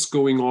lot that's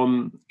going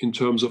on in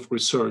terms of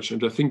research,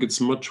 and I think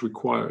it's much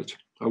required.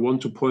 I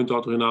want to point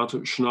out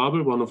Renate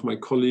Schnabel, one of my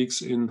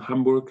colleagues in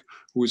Hamburg,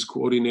 who is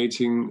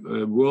coordinating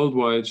a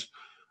worldwide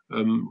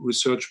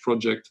research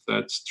project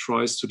that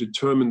tries to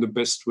determine the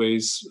best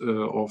ways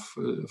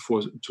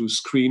to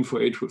screen for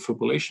atrial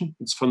fibrillation.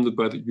 It's funded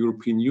by the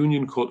European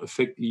Union, called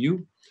Affect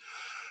EU.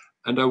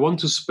 And I want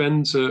to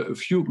spend a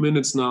few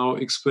minutes now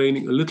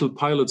explaining a little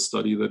pilot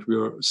study that we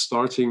are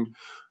starting.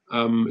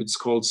 It's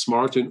called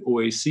SMART in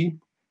OAC.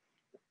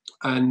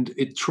 And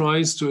it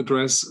tries to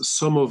address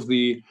some of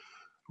the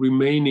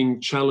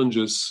remaining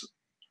challenges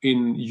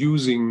in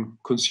using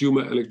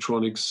consumer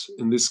electronics,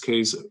 in this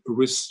case, a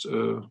wrist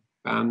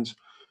band,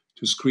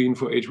 to screen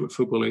for atrial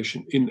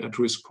fibrillation in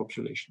at-risk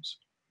populations.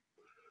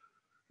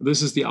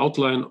 This is the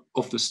outline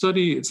of the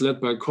study. It's led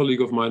by a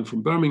colleague of mine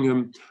from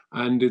Birmingham,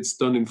 and it's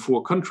done in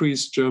 4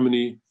 countries: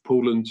 Germany,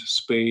 Poland,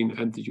 Spain,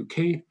 and the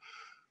UK.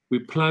 We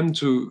plan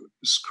to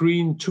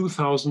screen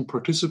 2,000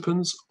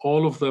 participants.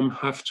 All of them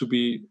have to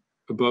be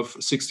above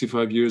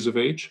 65 years of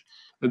age.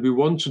 And we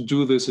want to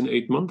do this in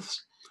 8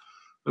 months.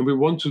 And we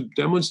want to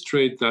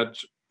demonstrate that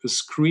a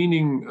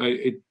screening,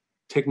 a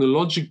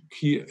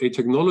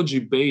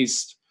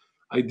technology-based,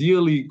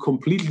 ideally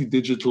completely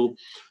digital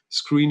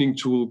screening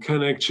tool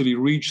can actually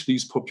reach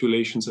these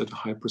populations at a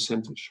high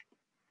percentage.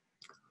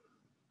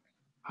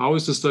 How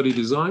is the study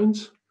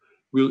designed?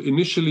 We'll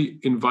initially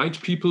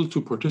invite people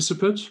to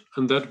participate,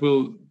 and that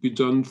will be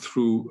done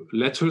through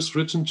letters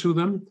written to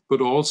them, but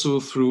also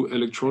through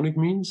electronic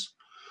means.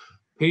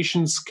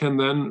 Patients can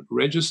then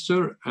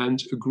register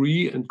and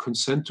agree and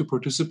consent to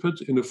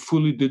participate in a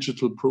fully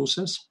digital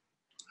process.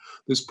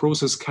 This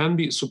process can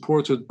be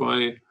supported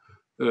by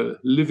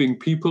living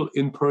people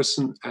in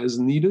person as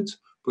needed,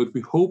 but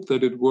we hope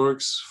that it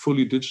works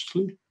fully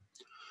digitally.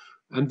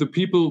 And the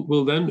people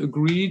will then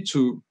agree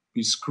to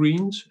be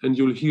screened, and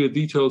you'll hear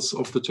details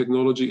of the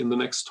technology in the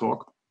next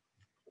talk.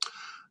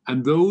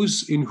 And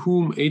those in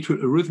whom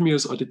atrial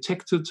arrhythmias are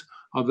detected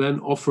are then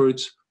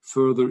offered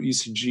further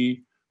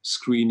ECG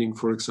screening,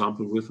 for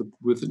example,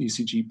 with an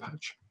ECG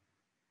patch.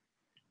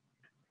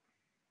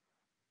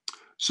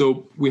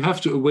 So we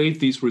have to await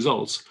these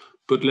results,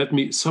 but let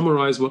me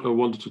summarize what I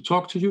wanted to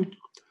talk to you.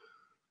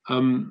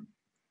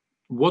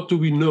 What do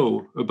we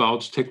know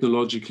about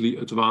technologically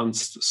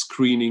advanced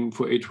screening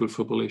for atrial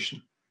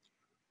fibrillation?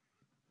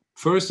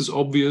 First is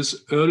obvious,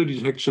 early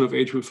detection of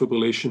atrial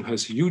fibrillation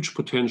has huge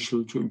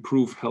potential to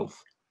improve health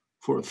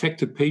for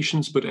affected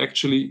patients, but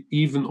actually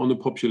even on a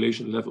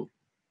population level,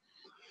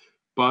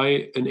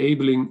 by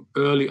enabling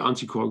early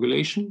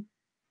anticoagulation,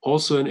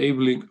 also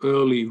enabling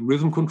early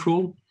rhythm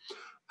control,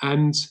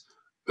 and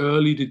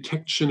early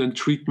detection and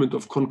treatment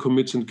of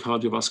concomitant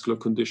cardiovascular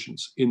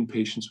conditions in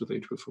patients with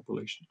atrial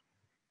fibrillation.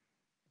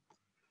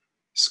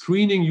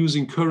 Screening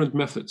using current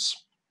methods,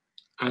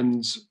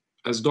 and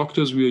as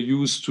doctors we are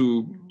used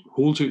to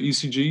Holter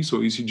ECGs or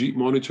ECG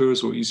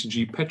monitors or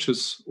ECG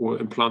patches or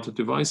implanted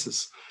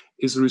devices,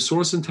 is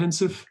resource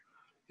intensive,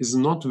 is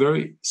not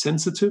very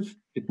sensitive,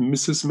 it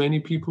misses many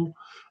people,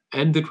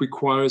 and it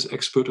requires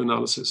expert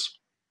analysis.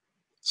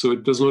 So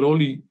it does not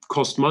only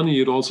cost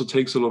money, it also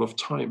takes a lot of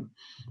time.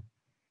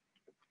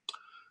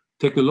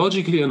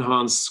 Technologically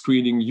enhanced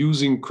screening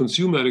using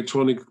consumer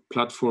electronic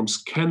platforms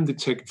can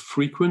detect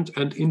frequent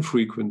and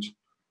infrequent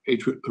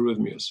atrial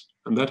arrhythmias.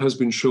 And that has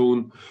been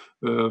shown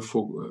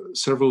for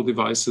several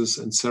devices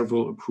and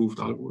several approved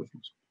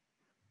algorithms.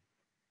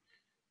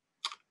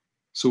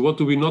 So what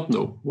do we not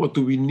know? What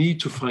do we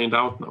need to find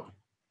out now?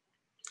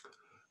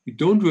 We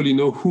don't really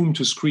know whom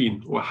to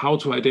screen or how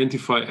to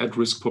identify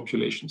at-risk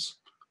populations.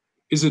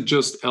 Is it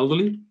just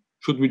elderly?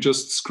 Should we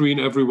just screen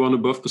everyone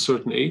above a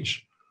certain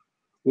age?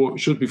 Or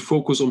should we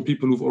focus on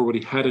people who've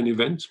already had an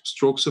event,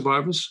 stroke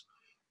survivors,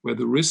 where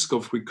the risk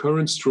of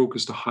recurrent stroke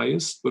is the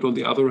highest, but on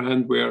the other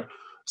hand, where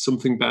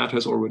something bad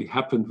has already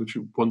happened, which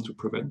we want to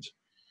prevent?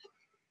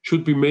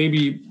 Should we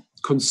maybe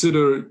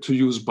consider to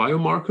use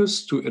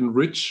biomarkers to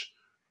enrich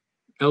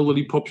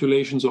elderly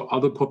populations or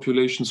other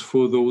populations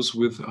for those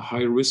with a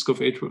high risk of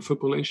atrial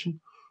fibrillation?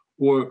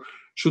 Or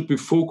should we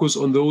focus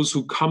on those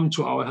who come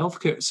to our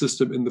healthcare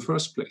system in the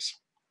first place,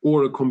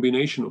 or a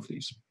combination of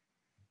these?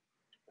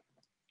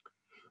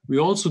 We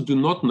also do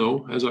not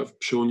know, as I've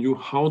shown you,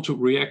 how to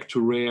react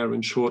to rare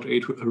and short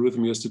atrial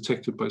arrhythmias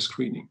detected by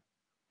screening.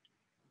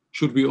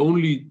 Should we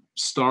only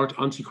start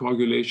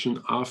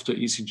anticoagulation after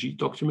ECG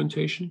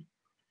documentation?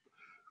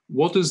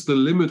 What is the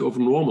limit of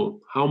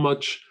normal? How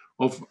much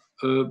of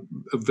a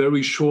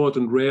very short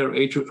and rare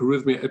atrial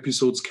arrhythmia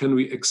episodes can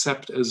we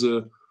accept as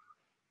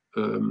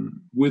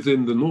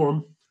within the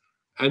norm?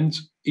 And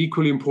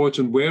equally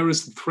important, where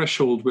is the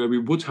threshold where we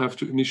would have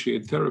to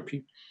initiate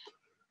therapy?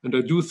 And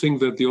I do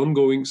think that the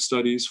ongoing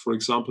studies, for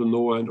example,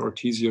 NOAA and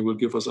Artesia, will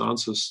give us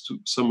answers to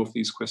some of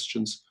these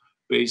questions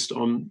based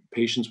on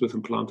patients with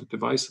implanted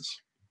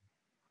devices.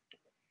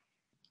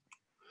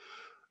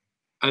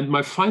 And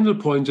my final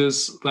point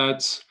is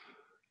that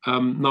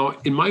now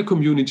in my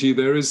community,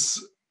 there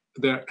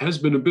has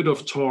been a bit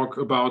of talk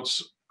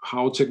about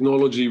how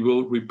technology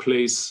will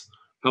replace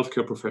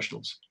healthcare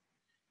professionals.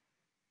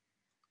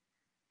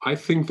 I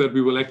think that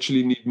we will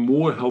actually need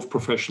more health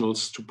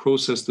professionals to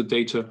process the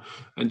data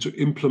and to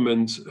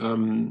implement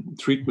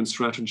treatment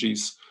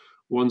strategies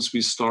once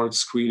we start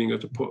screening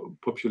at the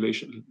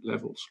population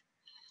levels.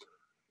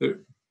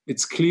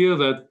 It's clear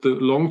that the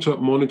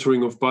long-term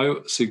monitoring of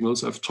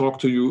biosignals, I've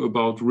talked to you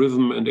about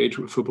rhythm and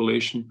atrial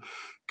fibrillation,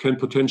 can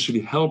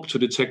potentially help to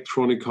detect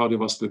chronic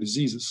cardiovascular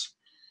diseases.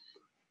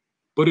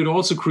 But it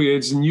also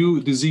creates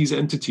new disease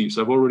entities.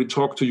 I've already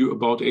talked to you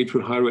about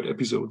atrial high rate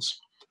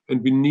episodes,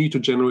 and we need to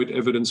generate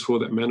evidence for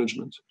their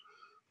management.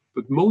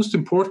 But most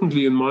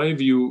importantly, in my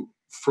view,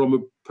 from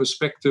a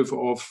perspective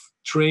of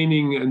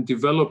training and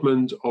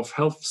development of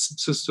health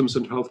systems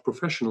and health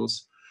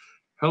professionals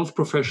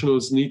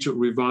need to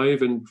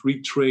revive and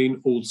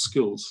retrain old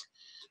skills,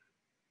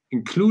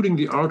 including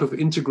the art of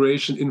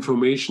integration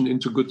information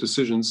into good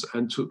decisions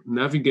and to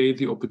navigate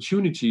the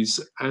opportunities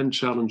and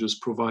challenges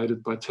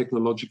provided by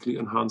technologically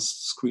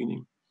enhanced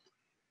screening.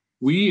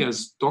 We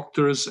as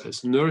doctors,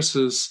 as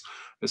nurses,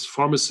 as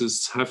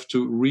pharmacists have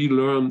to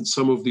relearn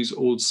some of these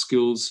old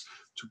skills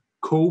to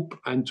cope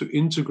and to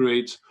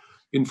integrate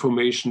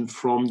information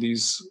from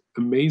these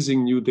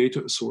amazing new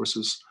data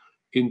sources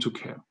into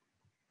care.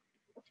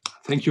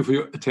 Thank you for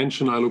your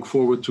attention. I look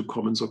forward to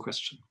comments or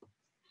questions.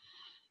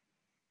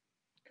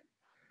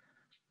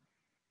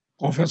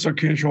 Professor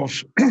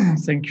Kirchhof,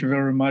 thank you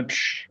very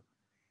much.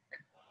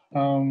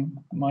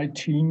 My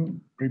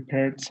team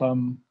prepared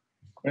some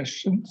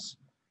questions.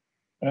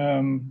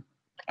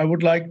 I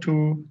would like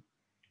to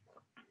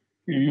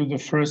give you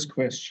the first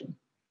question.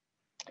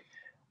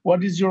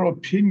 What is your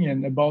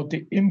opinion about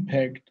the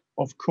impact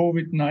of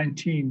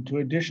COVID-19 to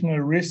additional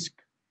risk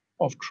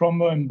of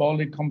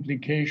thromboembolic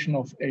complication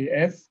of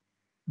AF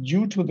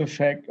due to the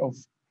fact of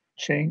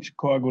changed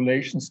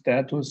coagulation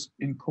status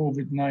in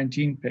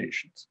COVID-19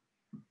 patients?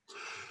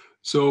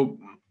 So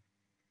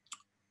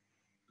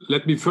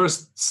let me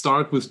first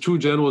start with two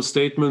general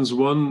statements.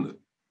 One,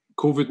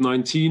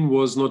 COVID-19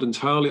 was not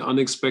entirely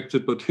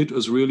unexpected, but hit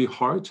us really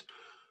hard.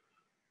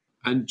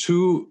 And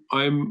two,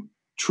 I'm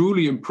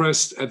truly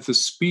impressed at the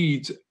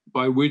speed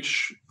by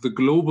which the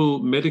global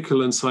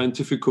medical and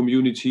scientific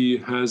community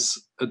has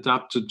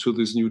adapted to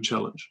this new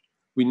challenge.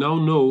 We now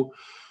know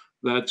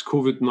that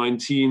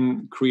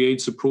COVID-19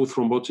 creates a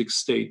prothrombotic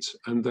state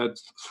and that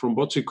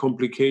thrombotic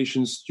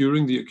complications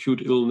during the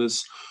acute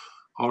illness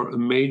are a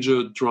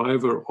major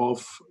driver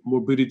of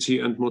morbidity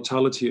and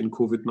mortality in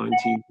COVID-19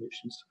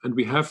 patients. And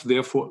we have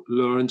therefore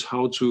learned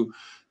how to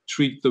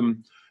treat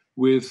them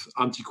with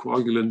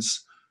anticoagulants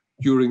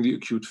during the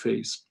acute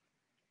phase.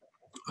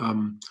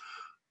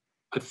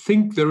 I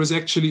think there is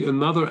actually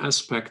another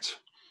aspect.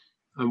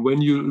 And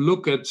when you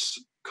look at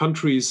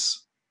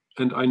countries,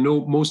 and I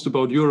know most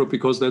about Europe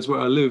because that's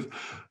where I live,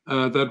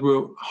 that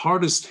were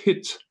hardest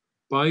hit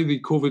by the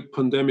COVID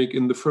pandemic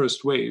in the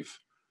first wave,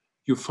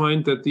 you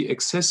find that the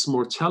excess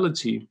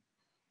mortality,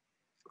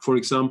 for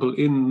example,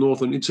 in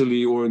northern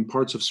Italy or in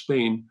parts of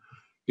Spain,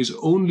 is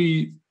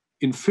only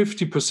in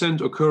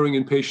 50% occurring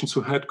in patients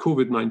who had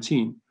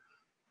COVID-19.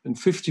 And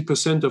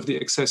 50% of the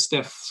excess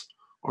deaths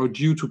are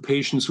due to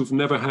patients who've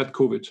never had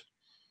COVID.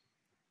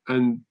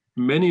 And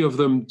many of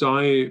them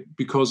die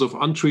because of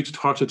untreated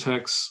heart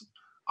attacks,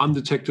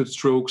 undetected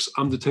strokes,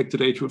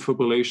 undetected atrial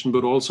fibrillation,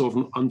 but also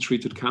of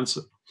untreated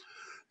cancer.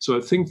 So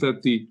I think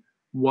that the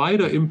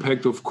wider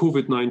impact of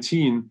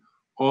COVID-19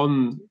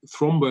 on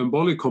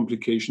thromboembolic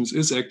complications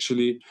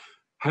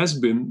has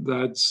been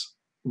that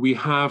we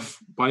have,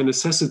 by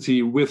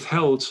necessity,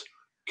 withheld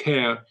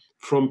care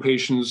from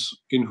patients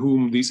in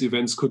whom these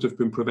events could have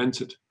been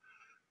prevented.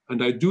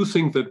 And I do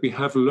think that we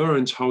have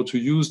learned how to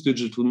use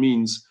digital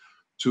means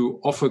to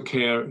offer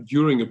care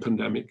during a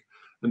pandemic,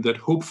 and that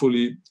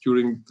hopefully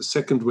during the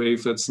second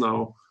wave that's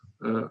now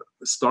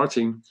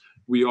starting,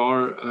 we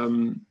are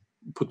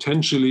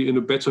potentially in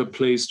a better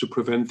place to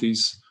prevent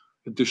these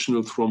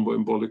additional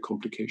thromboembolic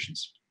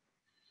complications.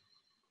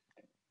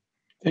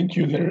 Thank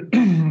you.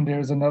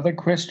 There's another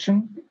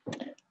question.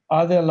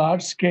 Are there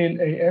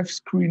large-scale AF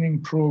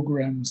screening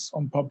programs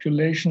on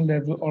population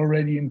level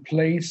already in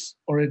place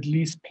or at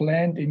least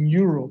planned in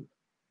Europe?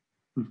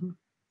 Mm-hmm.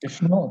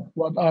 If not,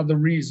 what are the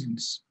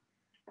reasons?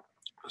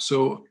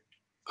 So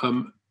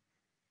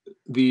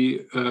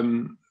the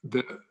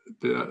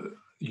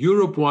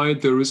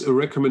Europe-wide, there is a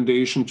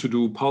recommendation to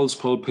do pulse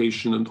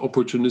palpation and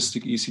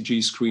opportunistic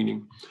ECG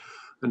screening.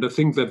 And I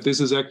think that this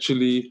is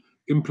actually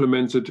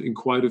implemented in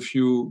quite a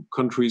few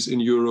countries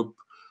in Europe,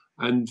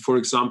 and, for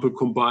example,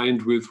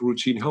 combined with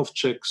routine health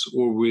checks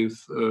or with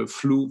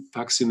flu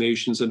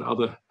vaccinations and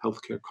other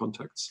healthcare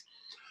contacts.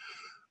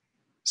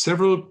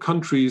 Several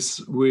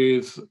countries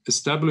with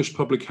established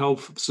public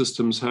health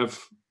systems have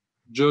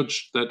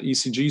judged that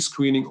ECG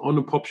screening on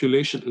a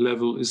population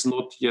level is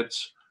not yet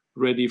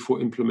ready for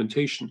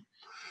implementation.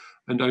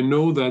 And I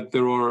know that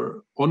there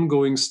are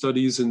ongoing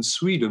studies in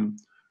Sweden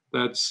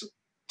that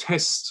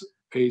test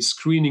a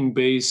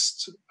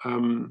screening-based,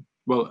 an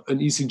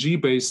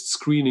ECG-based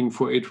screening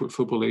for atrial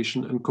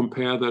fibrillation and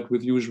compare that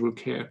with usual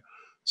care,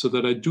 so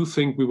that I do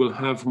think we will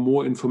have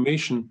more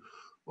information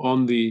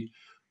on the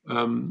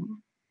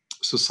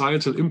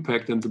societal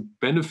impact and the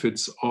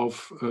benefits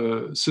of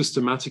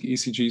systematic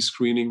ECG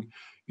screening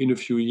in a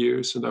few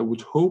years. And I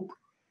would hope,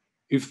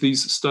 if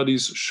these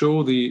studies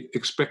show the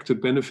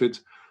expected benefit,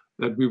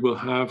 that we will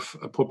have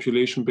a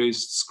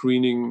population-based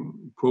screening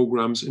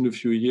programs in a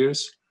few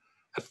years.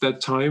 At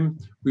that time,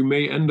 we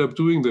may end up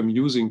doing them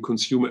using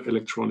consumer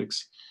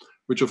electronics,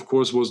 which of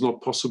course was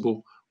not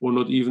possible or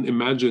not even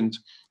imagined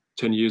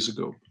 10 years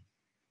ago.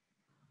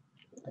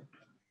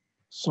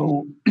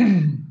 So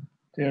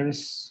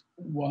there's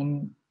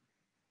one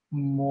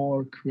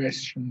more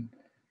question.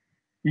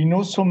 We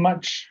know so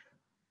much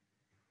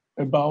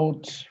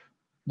about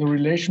the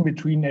relation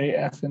between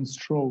AF and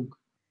stroke.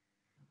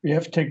 We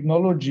have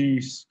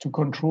technologies to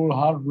control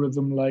heart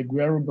rhythm like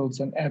wearables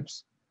and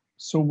apps.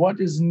 So what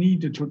is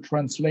needed to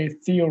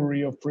translate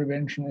theory of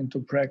prevention into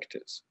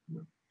practice?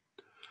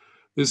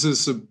 This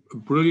is a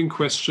brilliant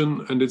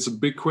question, and it's a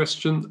big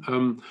question.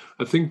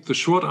 I think the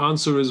short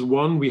answer is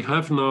one, we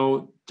have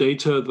now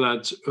data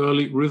that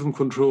early rhythm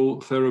control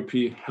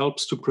therapy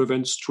helps to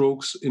prevent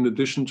strokes in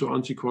addition to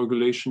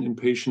anticoagulation in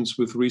patients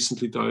with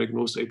recently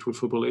diagnosed atrial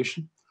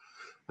fibrillation.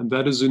 And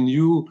that is a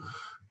new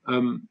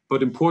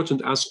but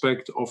important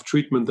aspect of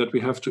treatment that we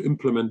have to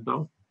implement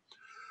now.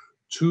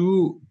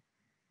 Two,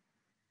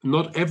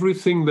 not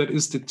everything that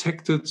is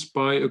detected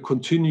by a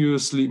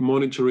continuously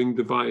monitoring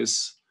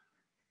device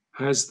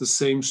has the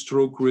same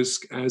stroke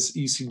risk as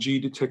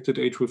ECG-detected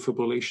atrial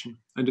fibrillation.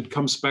 And it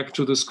comes back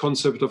to this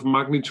concept of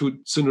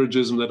magnitude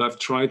synergism that I've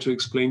tried to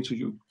explain to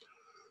you.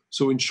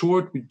 So in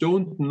short, we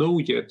don't know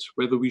yet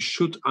whether we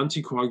should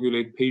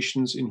anticoagulate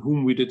patients in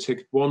whom we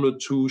detect 1 or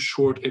 2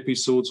 short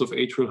episodes of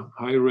atrial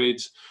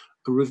high-rate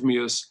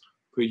arrhythmias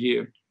per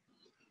year.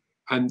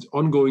 And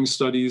ongoing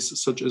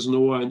studies such as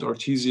NOAA and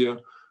Artesia,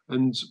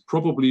 and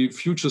probably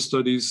future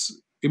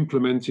studies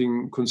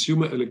implementing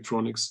consumer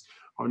electronics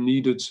are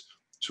needed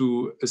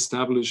to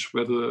establish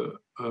whether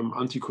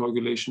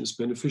anticoagulation is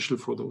beneficial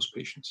for those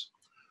patients.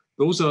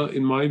 Those are,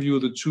 in my view,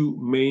 the 2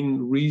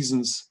 main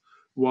reasons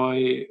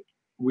why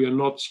we are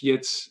not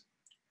yet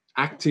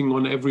acting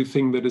on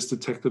everything that is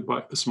detected by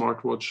a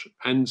smartwatch,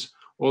 and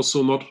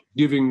also not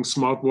giving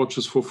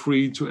smartwatches for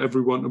free to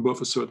everyone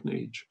above a certain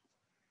age.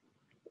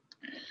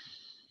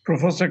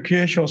 Professor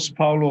Kirchhof,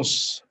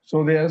 Paulus,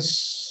 so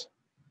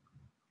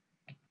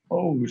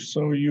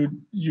so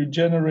you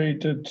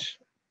generated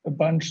a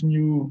bunch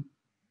new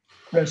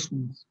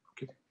questions.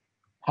 Okay.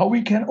 How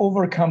we can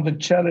overcome the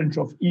challenge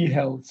of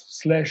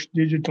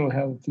e-health/digital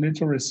health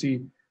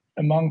literacy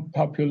among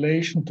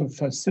population to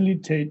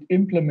facilitate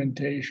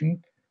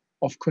implementation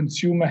of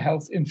consumer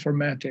health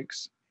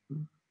informatics?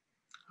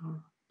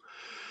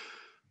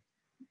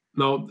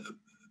 Now,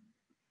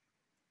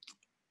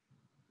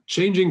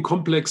 changing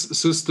complex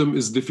system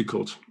is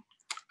difficult,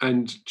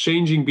 and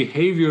changing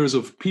behaviors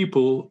of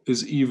people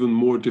is even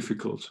more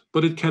difficult,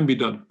 but it can be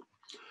done.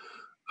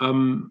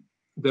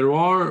 There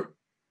are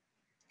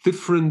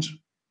different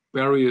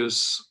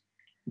barriers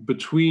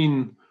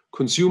between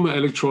consumer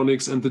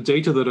electronics and the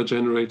data that are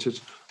generated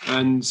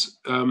and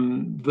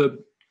the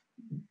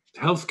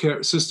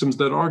healthcare systems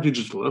that are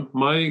digital.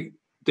 My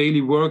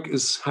daily work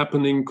is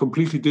happening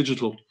completely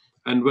digital.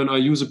 And when I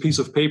use a piece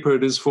of paper,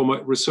 it is for my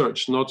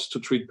research, not to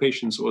treat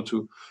patients or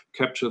to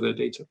capture their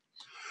data.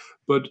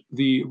 But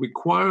the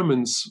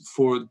requirements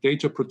for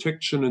data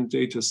protection and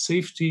data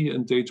safety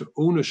and data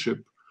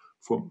ownership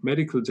for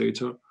medical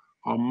data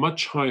are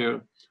much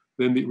higher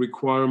than the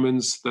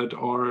requirements that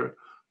are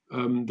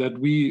that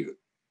we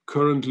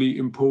currently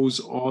impose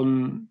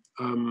on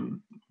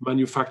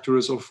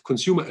manufacturers of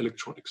consumer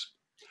electronics.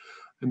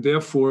 And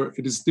therefore,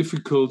 it is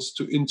difficult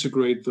to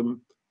integrate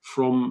them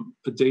from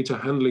a data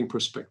handling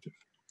perspective.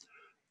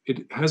 It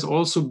has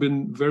also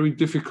been very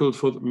difficult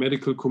for the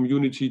medical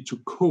community to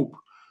cope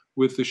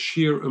with the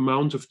sheer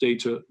amount of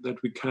data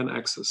that we can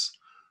access.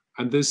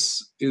 And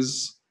this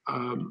is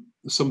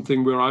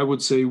something where I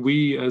would say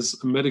we as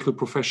a medical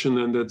profession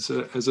and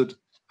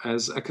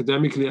as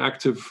academically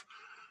active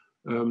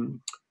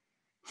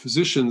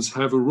physicians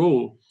have a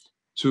role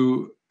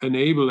to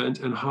enable and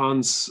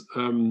enhance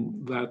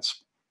that.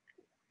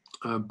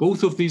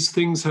 Both of these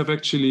things have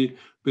actually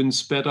been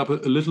sped up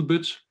a little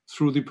bit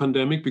through the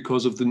pandemic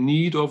because of the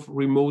need of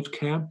remote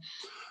care,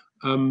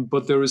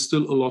 but there is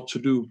still a lot to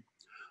do.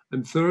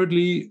 And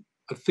thirdly,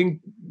 I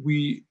think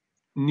we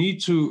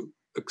need to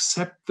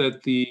accept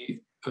that the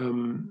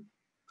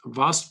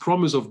vast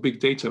promise of big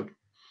data,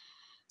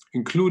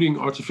 including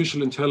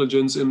artificial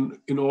intelligence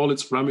in all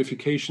its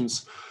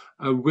ramifications,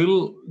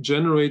 will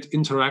generate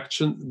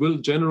interaction, will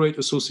generate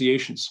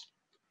associations.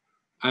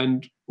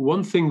 And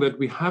one thing that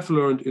we have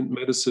learned in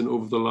medicine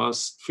over the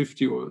last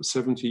 50 or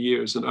 70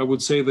 years, and I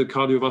would say that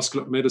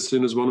cardiovascular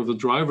medicine is one of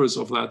the drivers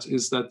of that,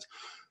 is that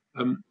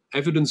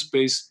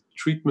evidence-based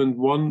treatment,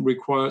 1,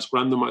 requires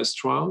randomized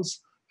trials,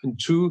 and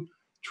 2,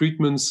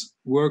 treatments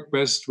work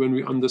best when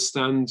we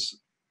understand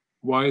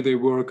why they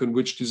work and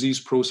which disease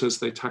process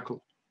they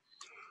tackle.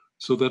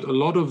 So that a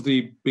lot of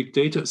the big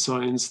data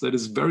science that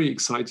is very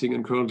exciting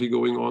and currently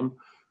going on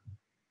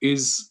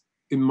is,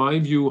 in my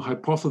view,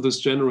 hypothesis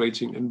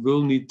generating and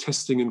will need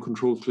testing and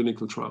controlled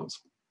clinical trials.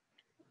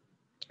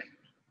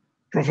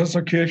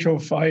 Professor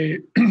Kirchhof,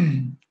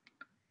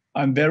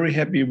 I'm very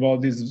happy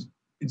about this.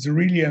 It's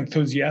really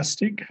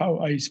enthusiastic how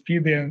I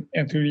feel the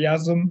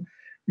enthusiasm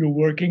you're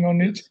working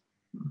on it,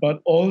 but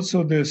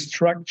also the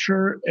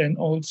structure and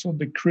also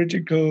the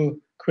critical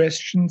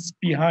questions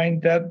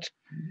behind that.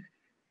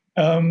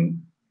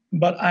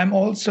 but I'm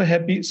also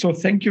happy. So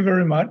thank you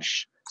very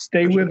much.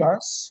 Stay with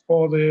us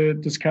for the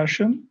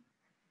discussion.